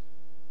playing.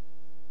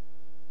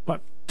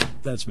 But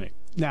that's me.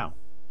 Now,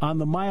 on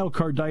the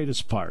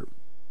myocarditis part,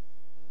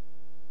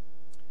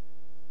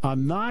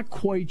 I'm not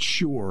quite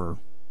sure,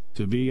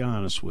 to be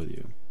honest with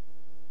you,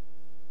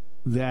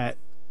 that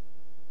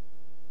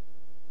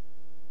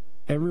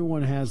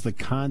everyone has the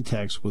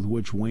context with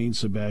which Wayne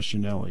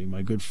Sebastianelli,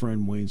 my good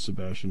friend Wayne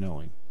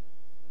Sebastianelli,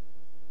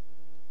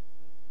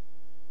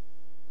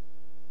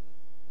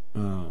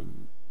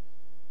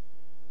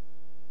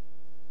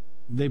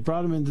 they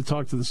brought him in to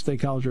talk to the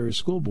State College Area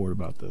School Board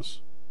about this.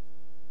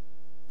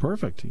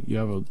 Perfect. You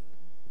have one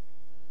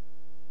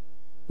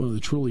of the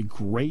truly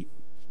great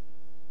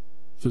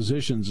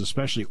physicians,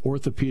 especially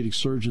orthopedic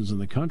surgeons in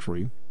the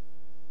country,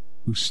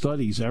 who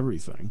studies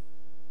everything.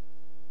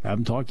 Have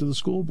him talk to the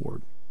school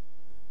board.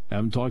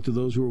 Have him talk to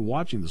those who are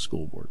watching the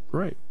school board.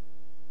 Great.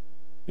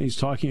 And he's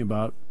talking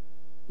about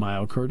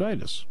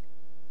myocarditis.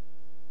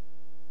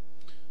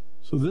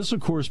 So this, of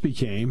course,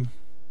 became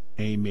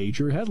a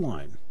major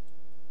headline.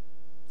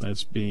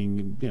 That's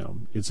being,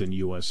 it's in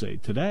USA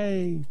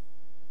Today.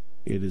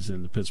 It is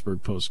in the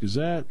Pittsburgh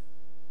Post-Gazette.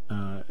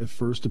 It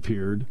first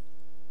appeared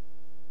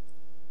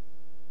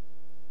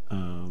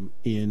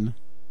in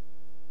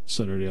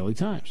Saturday Daily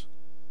Times.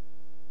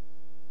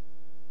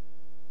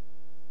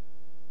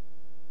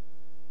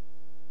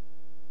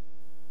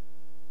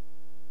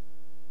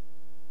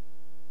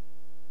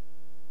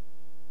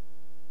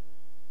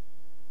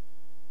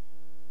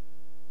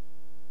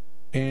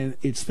 And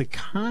it's the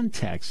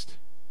context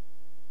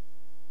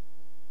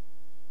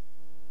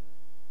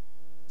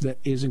that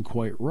isn't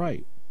quite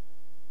right.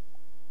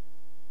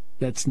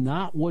 That's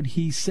not what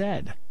he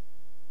said.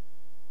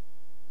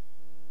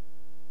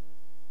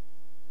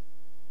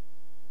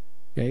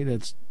 Okay,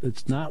 that's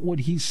not what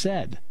he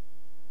said.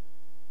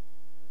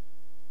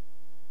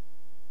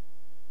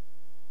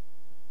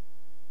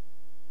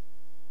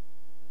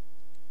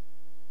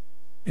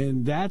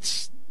 And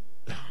that's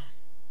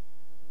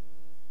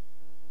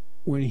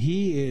when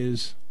he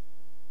is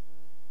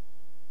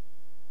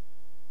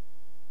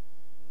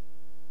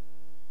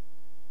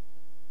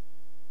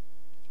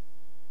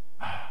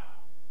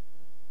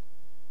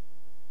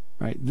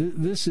right.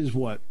 This is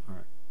what. All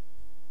right.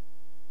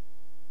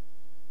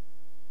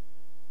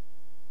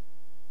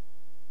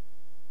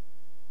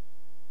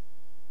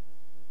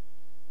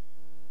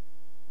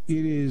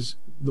 It is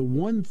the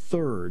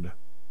 1/3.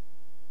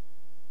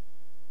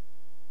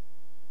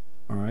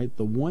 All right,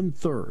 the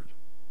 1/3.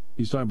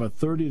 He's talking about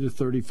 30 to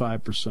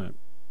 35%.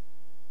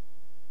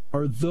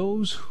 Are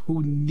those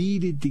who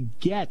needed to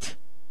get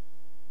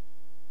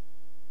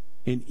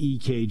an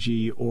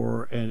EKG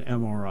or an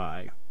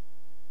MRI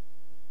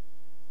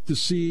to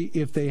see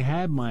if they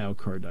had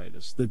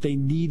myocarditis, that they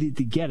needed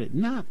to get it.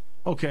 Not,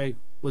 okay,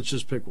 let's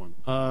just pick one.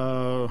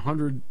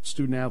 100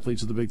 student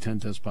athletes of the Big Ten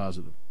test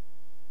positive.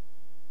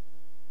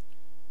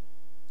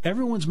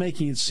 Everyone's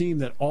making it seem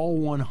that all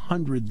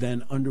 100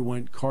 then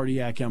underwent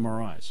cardiac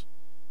MRIs.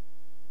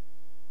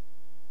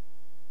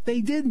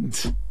 They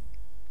didn't.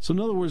 So in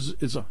other words,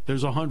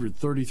 there's 100,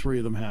 33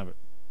 of them have it.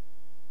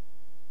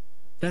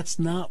 That's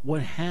not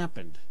what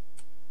happened.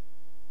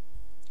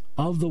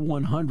 Of the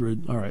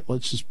 100, all right,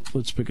 let's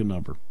pick a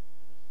number.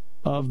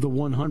 Of the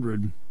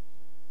 100,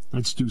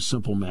 let's do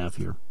simple math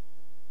here.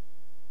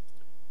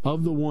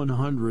 Of the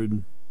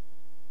 100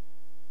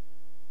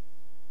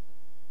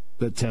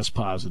 that test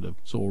positive,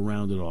 so we'll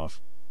round it off.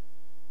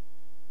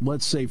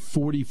 Let's say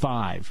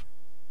 45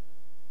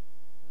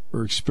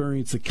 or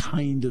experience a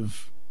kind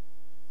of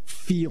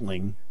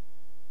feeling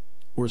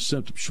or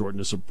symptom,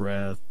 shortness of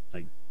breath,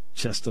 like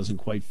chest doesn't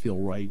quite feel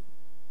right.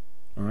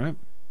 All right?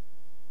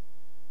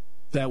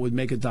 That would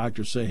make a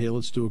doctor say, hey,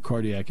 let's do a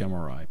cardiac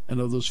MRI. And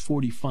of those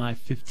 45,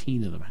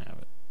 15 of them have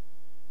it.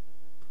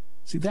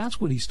 See, that's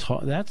what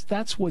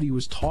that's what he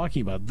was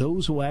talking about.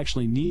 Those who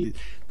actually need it.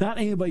 Not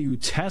anybody who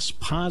tests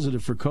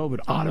positive for COVID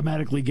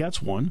automatically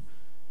gets one.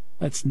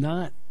 That's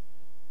not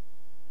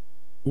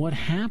what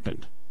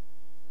happened.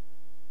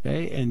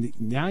 Okay, and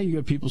now you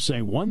got people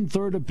saying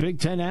 1/3 of Big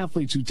Ten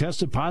athletes who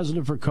tested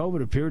positive for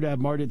COVID appear to have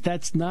myocarditis.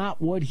 That's not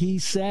what he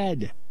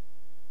said.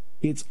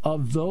 It's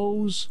of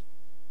those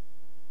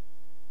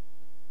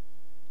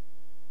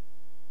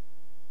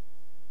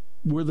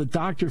where the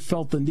doctor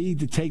felt the need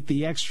to take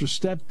the extra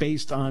step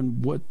based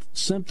on what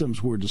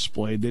symptoms were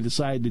displayed. They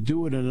decided to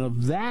do it, and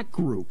of that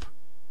group,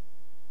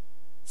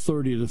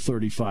 30 to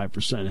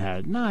 35% had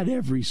it. Not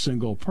every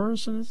single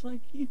person. It's like,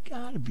 you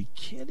got to be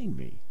kidding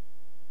me.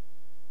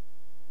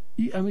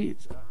 I mean,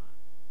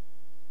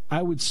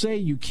 I would say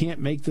you can't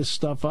make this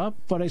stuff up,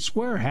 but I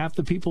swear half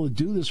the people that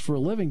do this for a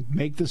living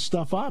make this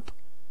stuff up.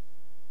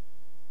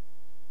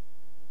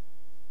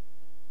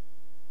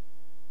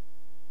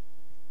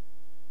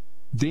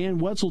 Dan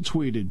Wetzel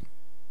tweeted,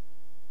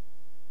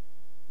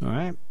 all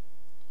right,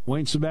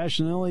 Wayne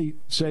Sebastianelli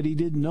said he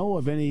didn't know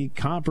of any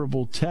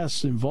comparable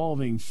tests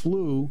involving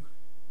flu.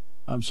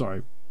 But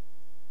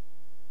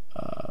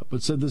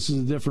said this is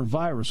a different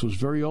virus, was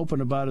very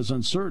open about his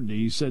uncertainty.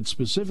 He said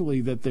specifically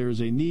that there is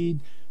a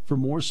need for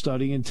more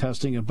study and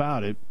testing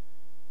about it.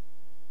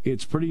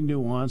 It's pretty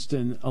nuanced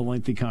and a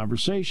lengthy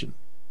conversation.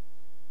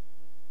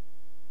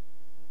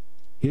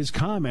 His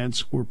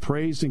comments were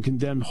praised and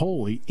condemned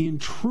wholly. In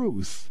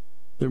truth,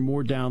 they're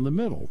more down the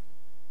middle.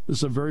 This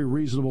is a very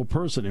reasonable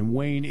person, and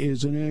Wayne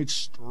is an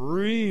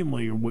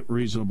extremely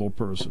reasonable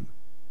person.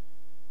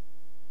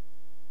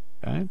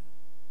 Okay?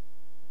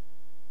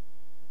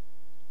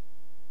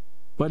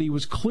 But he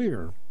was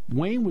clear.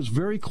 Wayne was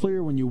very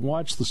clear when you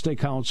watched the State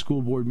College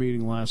School Board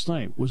meeting last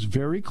night, was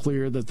very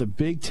clear that the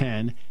Big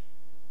Ten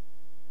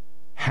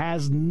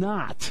has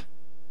not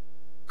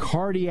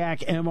cardiac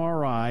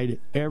MRI'd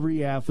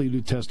every athlete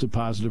who tested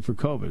positive for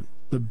COVID.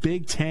 The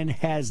Big Ten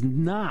has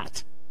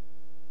not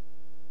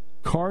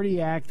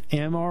cardiac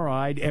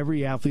MRI'd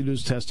every athlete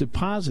who's tested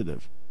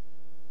positive.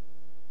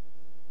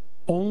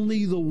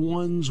 Only the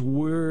ones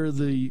where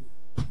the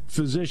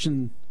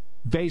physician,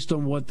 based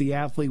on what the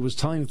athlete was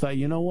telling him, thought,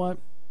 you know what?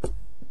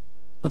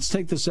 Let's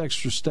take this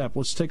extra step.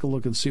 Let's take a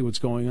look and see what's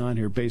going on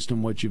here based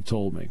on what you've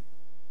told me.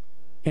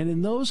 And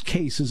in those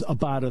cases,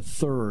 about a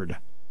third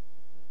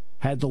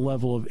had the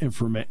level of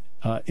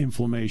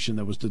inflammation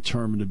that was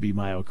determined to be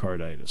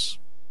myocarditis.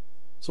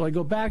 So I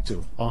go back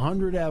to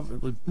 100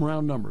 have,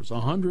 round numbers,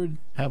 100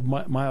 have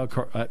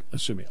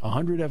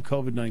 100 have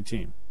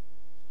COVID-19.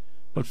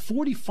 But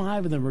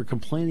 45 of them are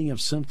complaining of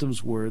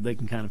symptoms where they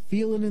can kind of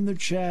feel it in their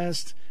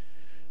chest,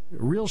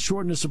 real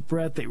shortness of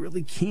breath, they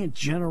really can't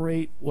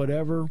generate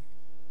whatever.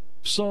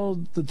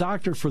 So the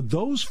doctor for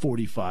those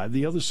 45,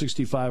 the other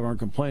 65 aren't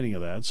complaining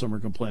of that. Some are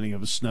complaining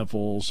of a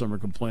sniffle, some are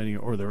complaining,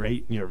 or they're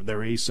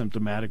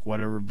asymptomatic,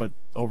 whatever, but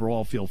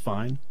overall feel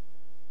fine.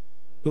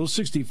 Those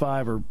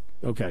 65 are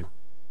okay.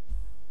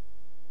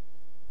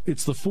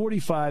 It's the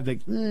 45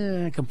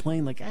 that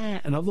complain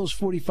and of those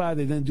 45,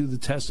 they then do the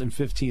test and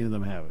 15 of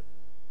them have it,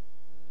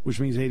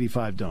 which means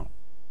 85 don't.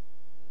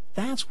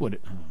 That's what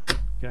it,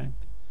 okay?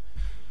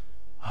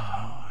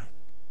 I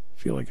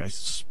feel like I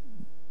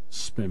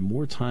spend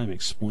more time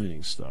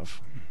explaining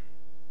stuff.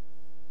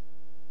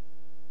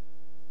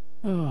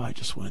 I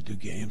just want to do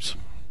games.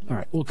 All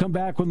right, we'll come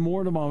back with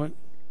more in a moment.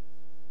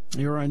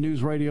 You're on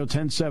News Radio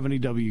 1070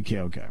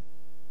 WKOK.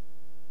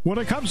 When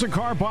it comes to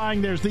car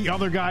buying, there's the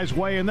other guy's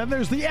way, and then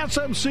there's the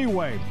SMC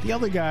way. The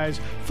other guys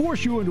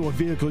force you into a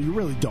vehicle you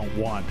really don't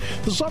want.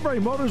 The Sunbury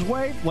Motors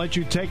way lets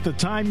you take the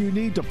time you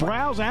need to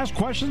browse, ask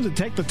questions, and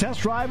take the test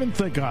drive and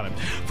think on it.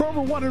 For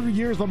over 100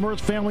 years, the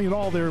Mertz family and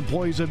all their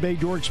employees have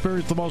made your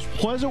experience the most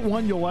pleasant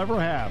one you'll ever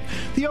have.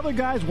 The other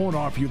guys won't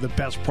offer you the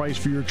best price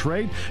for your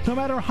trade, no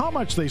matter how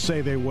much they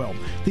say they will.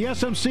 The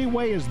SMC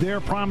way is their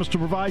promise to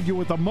provide you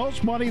with the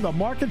most money the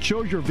market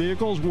shows your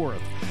vehicle is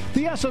worth.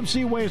 The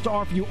SMC way is to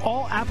offer you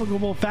all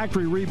applicable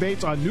factory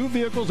rebates on new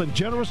vehicles and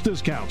generous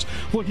discounts.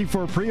 Looking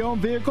for a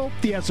pre-owned vehicle?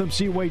 The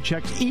SMC way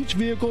checks each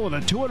vehicle in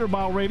a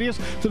 200-mile radius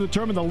to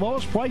determine the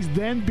lowest price,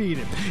 then beat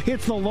it.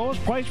 It's the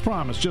lowest price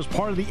promise, just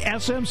part of the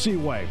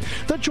SMC way.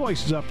 The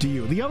choice is up to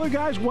you. The other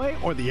guy's way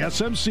or the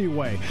SMC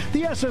way.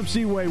 The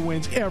SMC way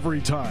wins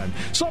every time.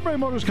 Sunbury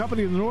Motors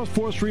Company in the North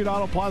 4th Street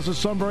Auto Plaza,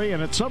 Sunbury,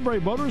 and at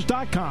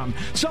sunburymotors.com.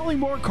 Selling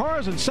more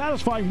cars and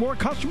satisfying more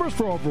customers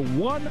for over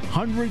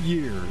 100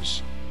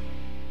 years.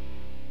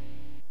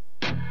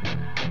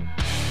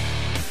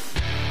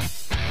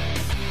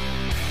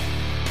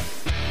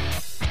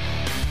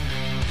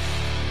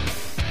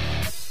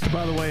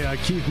 By the way,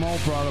 Keith Mull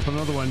brought up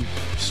another one,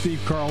 Steve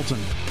Carlton.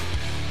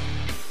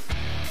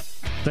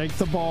 Take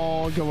the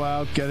ball, go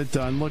out, get it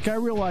done. Look, I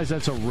realize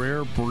that's a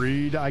rare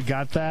breed. I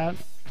got that.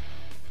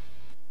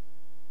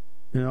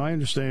 I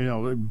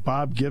understand,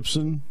 Bob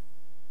Gibson,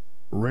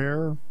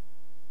 rare.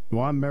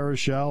 Juan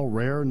Marichal,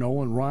 rare.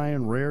 Nolan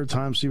Ryan, rare.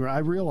 Tom Seaver. I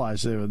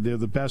realize they're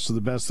the best of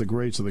the best, the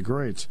greats of the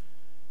greats.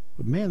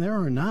 But, man, there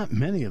are not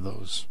many of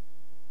those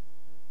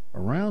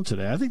around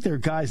today. I think there are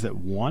guys that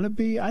want to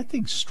be. I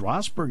think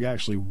Strasburg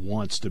actually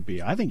wants to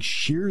be. I think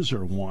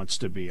Scherzer wants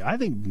to be. I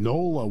think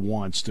Nola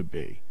wants to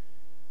be.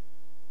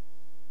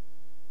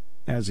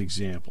 As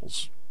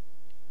examples.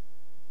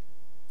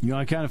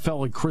 I kind of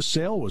felt like Chris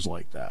Sale was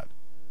like that.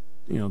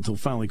 Until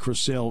finally Chris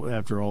Sale,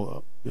 after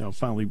all,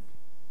 finally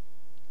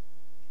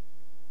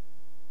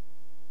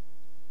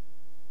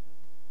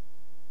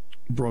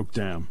broke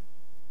down.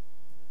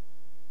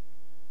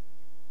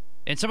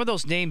 And some of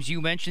those names you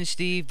mentioned,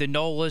 Steve, the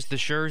Nolas, the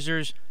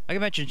Scherzers, like I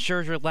mentioned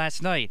Scherzer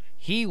last night,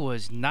 he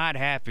was not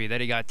happy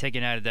that he got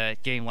taken out of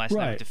that game last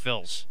night with the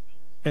Phils.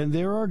 And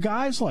there are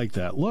guys like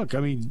that. Look,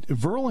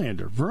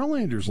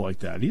 Verlander's like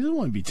that. He doesn't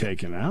want to be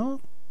taken out.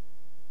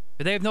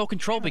 But they have no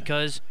control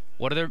because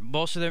what are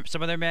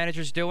some of their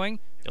managers doing?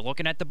 They're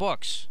looking at the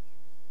books.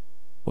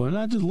 Well, they're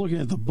not just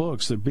looking at the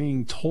books. They're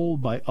being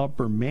told by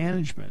upper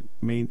management.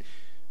 I mean,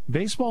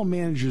 baseball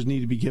managers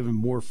need to be given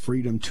more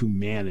freedom to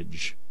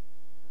manage.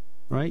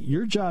 right?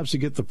 Your job's to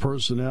get the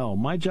personnel.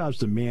 My job's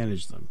to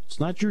manage them. It's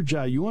not your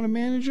job. You want to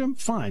manage them?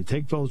 Fine,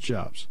 take both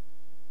jobs.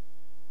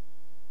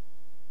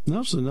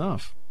 Enough's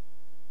enough.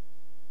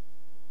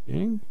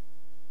 Okay?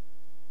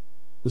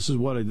 This is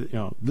what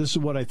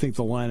I think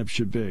the lineup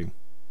should be.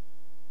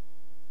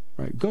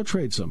 All right, go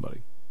trade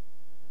somebody.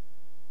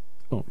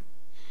 Oh.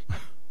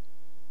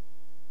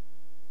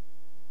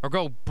 Or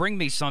go bring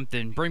me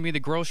something. Bring me the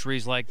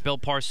groceries like Bill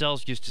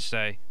Parcells used to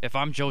say, if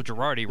I'm Joe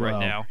Girardi right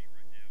now.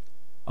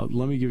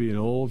 Let me give you an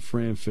old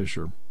Fran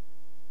Fisher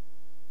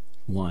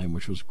line,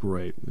 which was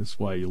great. That's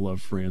why you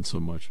love Fran so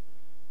much.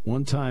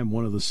 One time,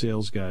 one of the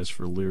sales guys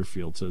for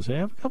Learfield says, hey, I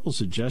have a couple of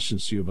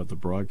suggestions to you about the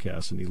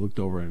broadcast. And he looked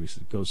over at him and he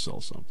said, go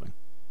sell something.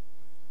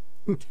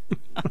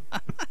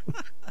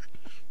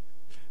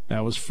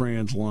 That was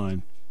Fran's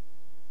line.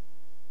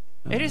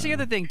 It is the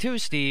other thing, too,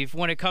 Steve,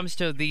 when it comes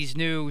to these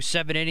new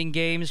 7-inning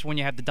games, when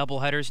you have the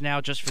doubleheaders now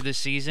just for this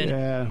season.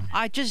 Yeah.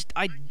 I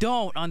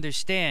don't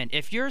understand.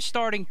 If you're a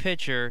starting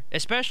pitcher,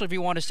 especially if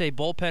you want to say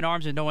bullpen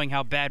arms and knowing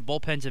how bad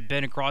bullpens have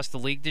been across the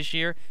league this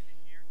year,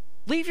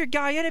 leave your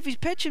guy in if he's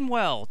pitching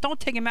well. Don't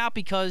take him out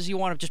because you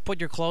want to just put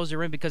your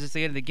closer in because it's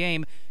the end of the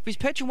game. If he's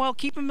pitching well,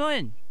 keep him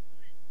in.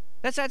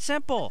 That's that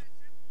simple.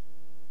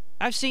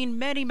 I've seen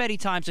many, many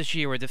times this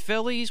year with the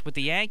Phillies, with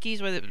the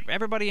Yankees, with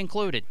everybody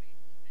included.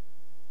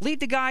 Leave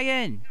the guy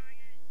in.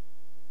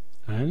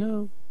 I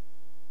know.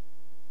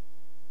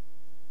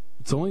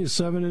 It's only a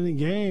 7-inning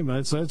game.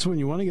 That's when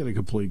you want to get a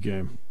complete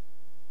game.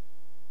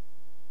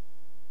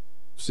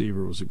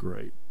 Seaver was a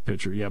great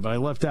pitcher. Yeah, but I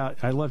left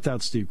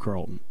out Steve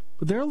Carlton.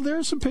 But there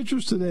are some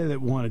pitchers today that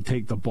want to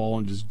take the ball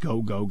and just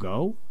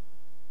go.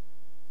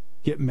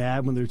 Get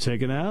mad when they're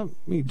taken out.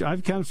 I mean, I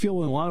kind of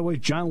feel in a lot of ways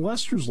John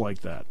Lester's like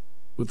that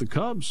with the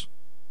Cubs.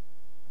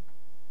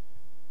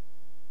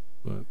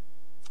 But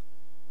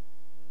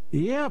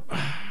yep.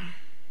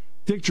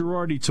 Dick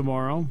Girardi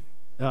tomorrow.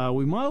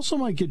 We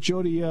might get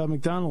Jody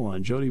McDonald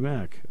on, Jody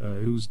Mack,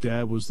 whose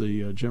dad was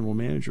the general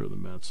manager of the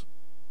Mets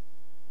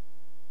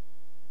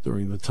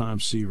during the Tom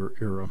Seaver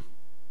era.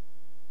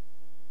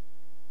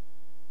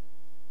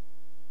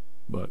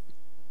 But,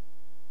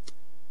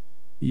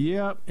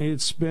 yeah,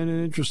 it's been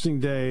an interesting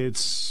day.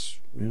 It's,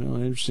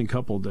 an interesting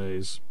couple of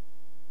days.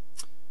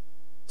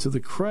 To the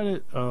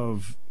credit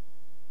of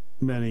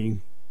many,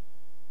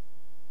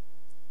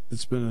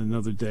 it's been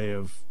another day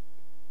of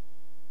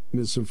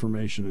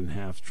misinformation and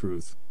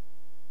half-truth.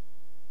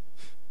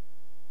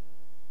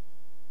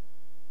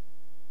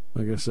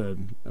 Like I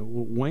said,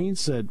 what Wayne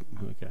said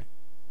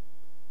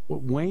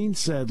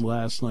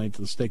last night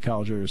to the State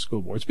College Area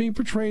School Board, it's being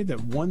portrayed that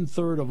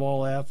 1/3 of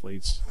all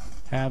athletes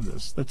have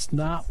this. That's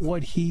not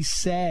what he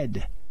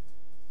said.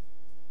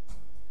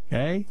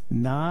 Okay?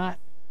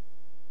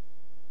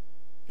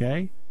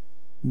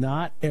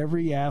 Not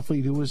every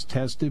athlete who was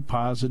tested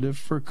positive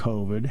for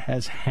COVID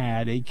has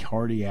had a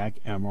cardiac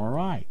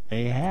MRI.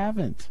 They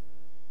haven't.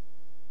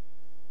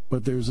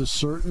 But there's a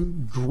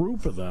certain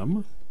group of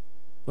them.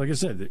 Like I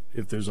said,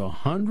 if there's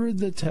 100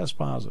 that test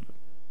positive,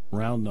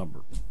 round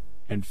number,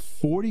 and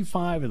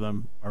 45 of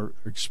them are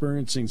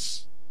experiencing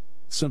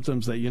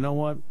symptoms that, you know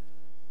what,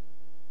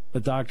 the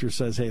doctor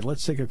says, hey,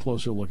 let's take a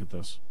closer look at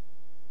this.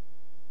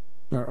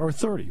 Or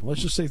 30.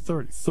 Let's just say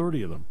 30.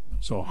 30 of them.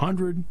 So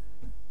 100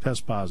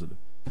 test positive.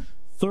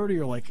 30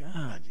 are like,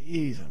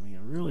 geez, I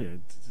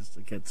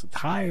get so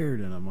tired,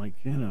 and I'm like,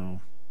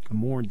 I'm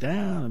worn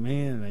down, and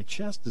man, my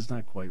chest is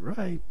not quite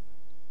right.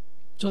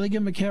 So they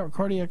give them a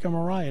cardiac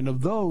MRI, and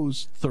of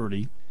those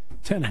 30,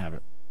 10 have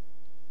it.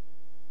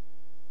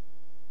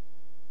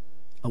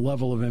 A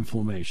level of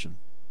inflammation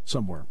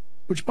somewhere.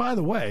 Which, by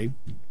the way,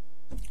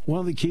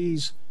 one of the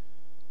keys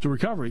to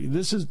recovery,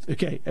 this is,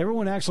 okay,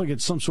 everyone acts like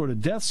it's some sort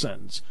of death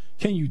sentence.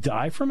 Can you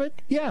die from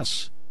it?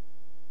 Yes.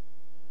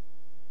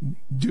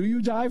 Do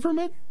you die from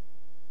it?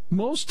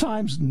 Most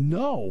times,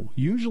 no.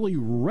 Usually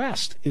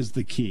rest is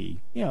the key.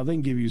 Yeah, they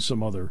can give you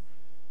some other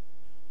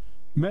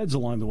meds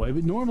along the way,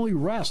 but normally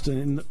rest.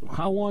 And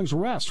how long's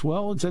rest?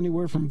 Well, it's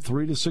anywhere from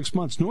 3 to 6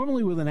 months.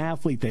 Normally with an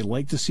athlete, they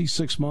like to see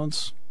 6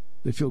 months.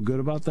 They feel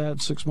good about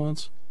that, 6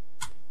 months.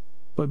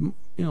 But,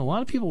 a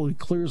lot of people, it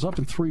clears up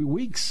in 3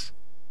 weeks.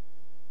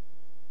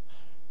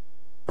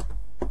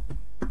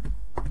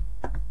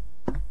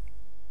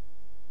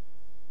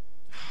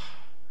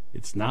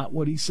 It's not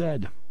what he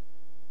said.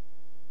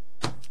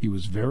 He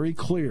was very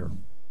clear.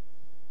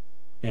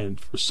 And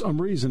for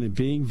some reason, in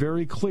being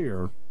very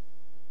clear,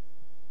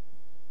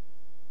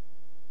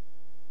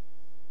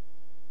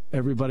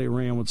 everybody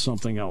ran with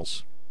something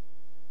else.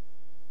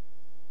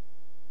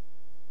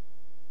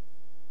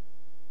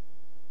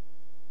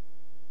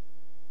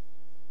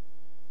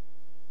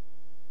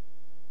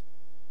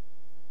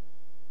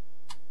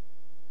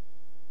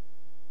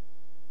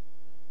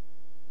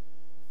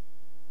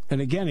 And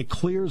again, it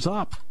clears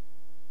up.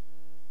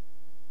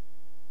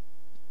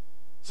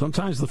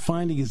 Sometimes the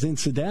finding is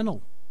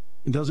incidental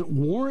and doesn't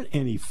warrant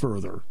any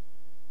further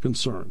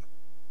concern.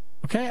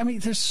 Okay? I mean,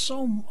 there's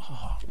so...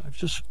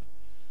 there's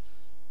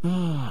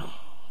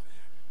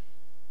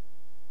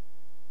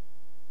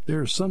There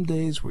are some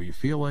days where you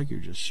feel like you're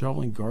just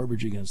shoveling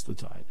garbage against the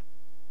tide.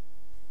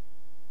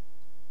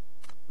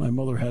 My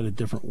mother had a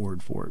different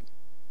word for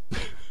it.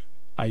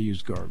 I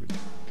used garbage.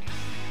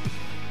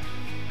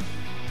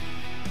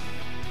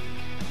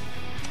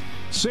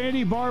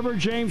 Sandy Barber,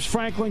 James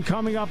Franklin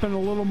coming up in a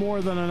little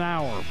more than an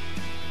hour.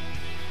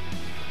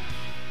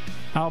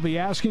 I'll be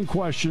asking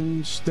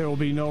questions. There will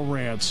be no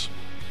rants.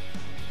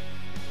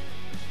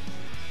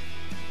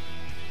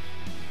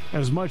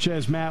 As much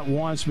as Matt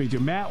wants me to.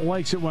 Matt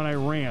likes it when I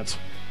rant.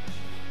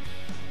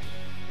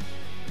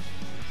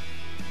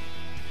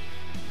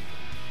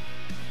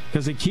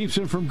 Because it keeps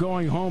him from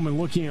going home and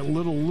looking at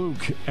little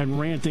Luke and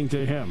ranting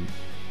to him.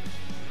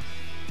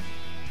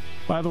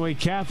 By the way,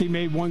 Kathy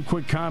made one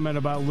quick comment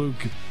about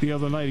Luke the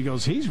other night. He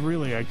goes, he's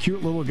really a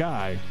cute little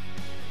guy.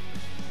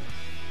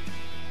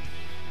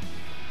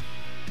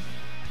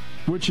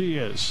 Which he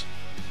is.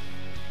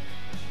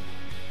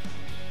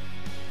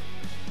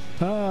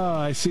 Oh,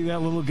 I see that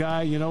little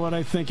guy. You know what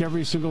I think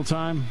every single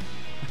time?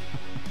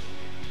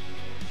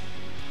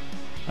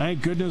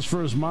 Thank goodness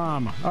for his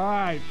mom. All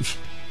right.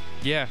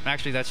 Yeah,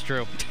 actually, that's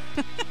true.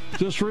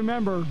 Just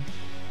remember,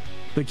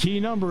 the key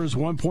number is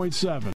 1.7.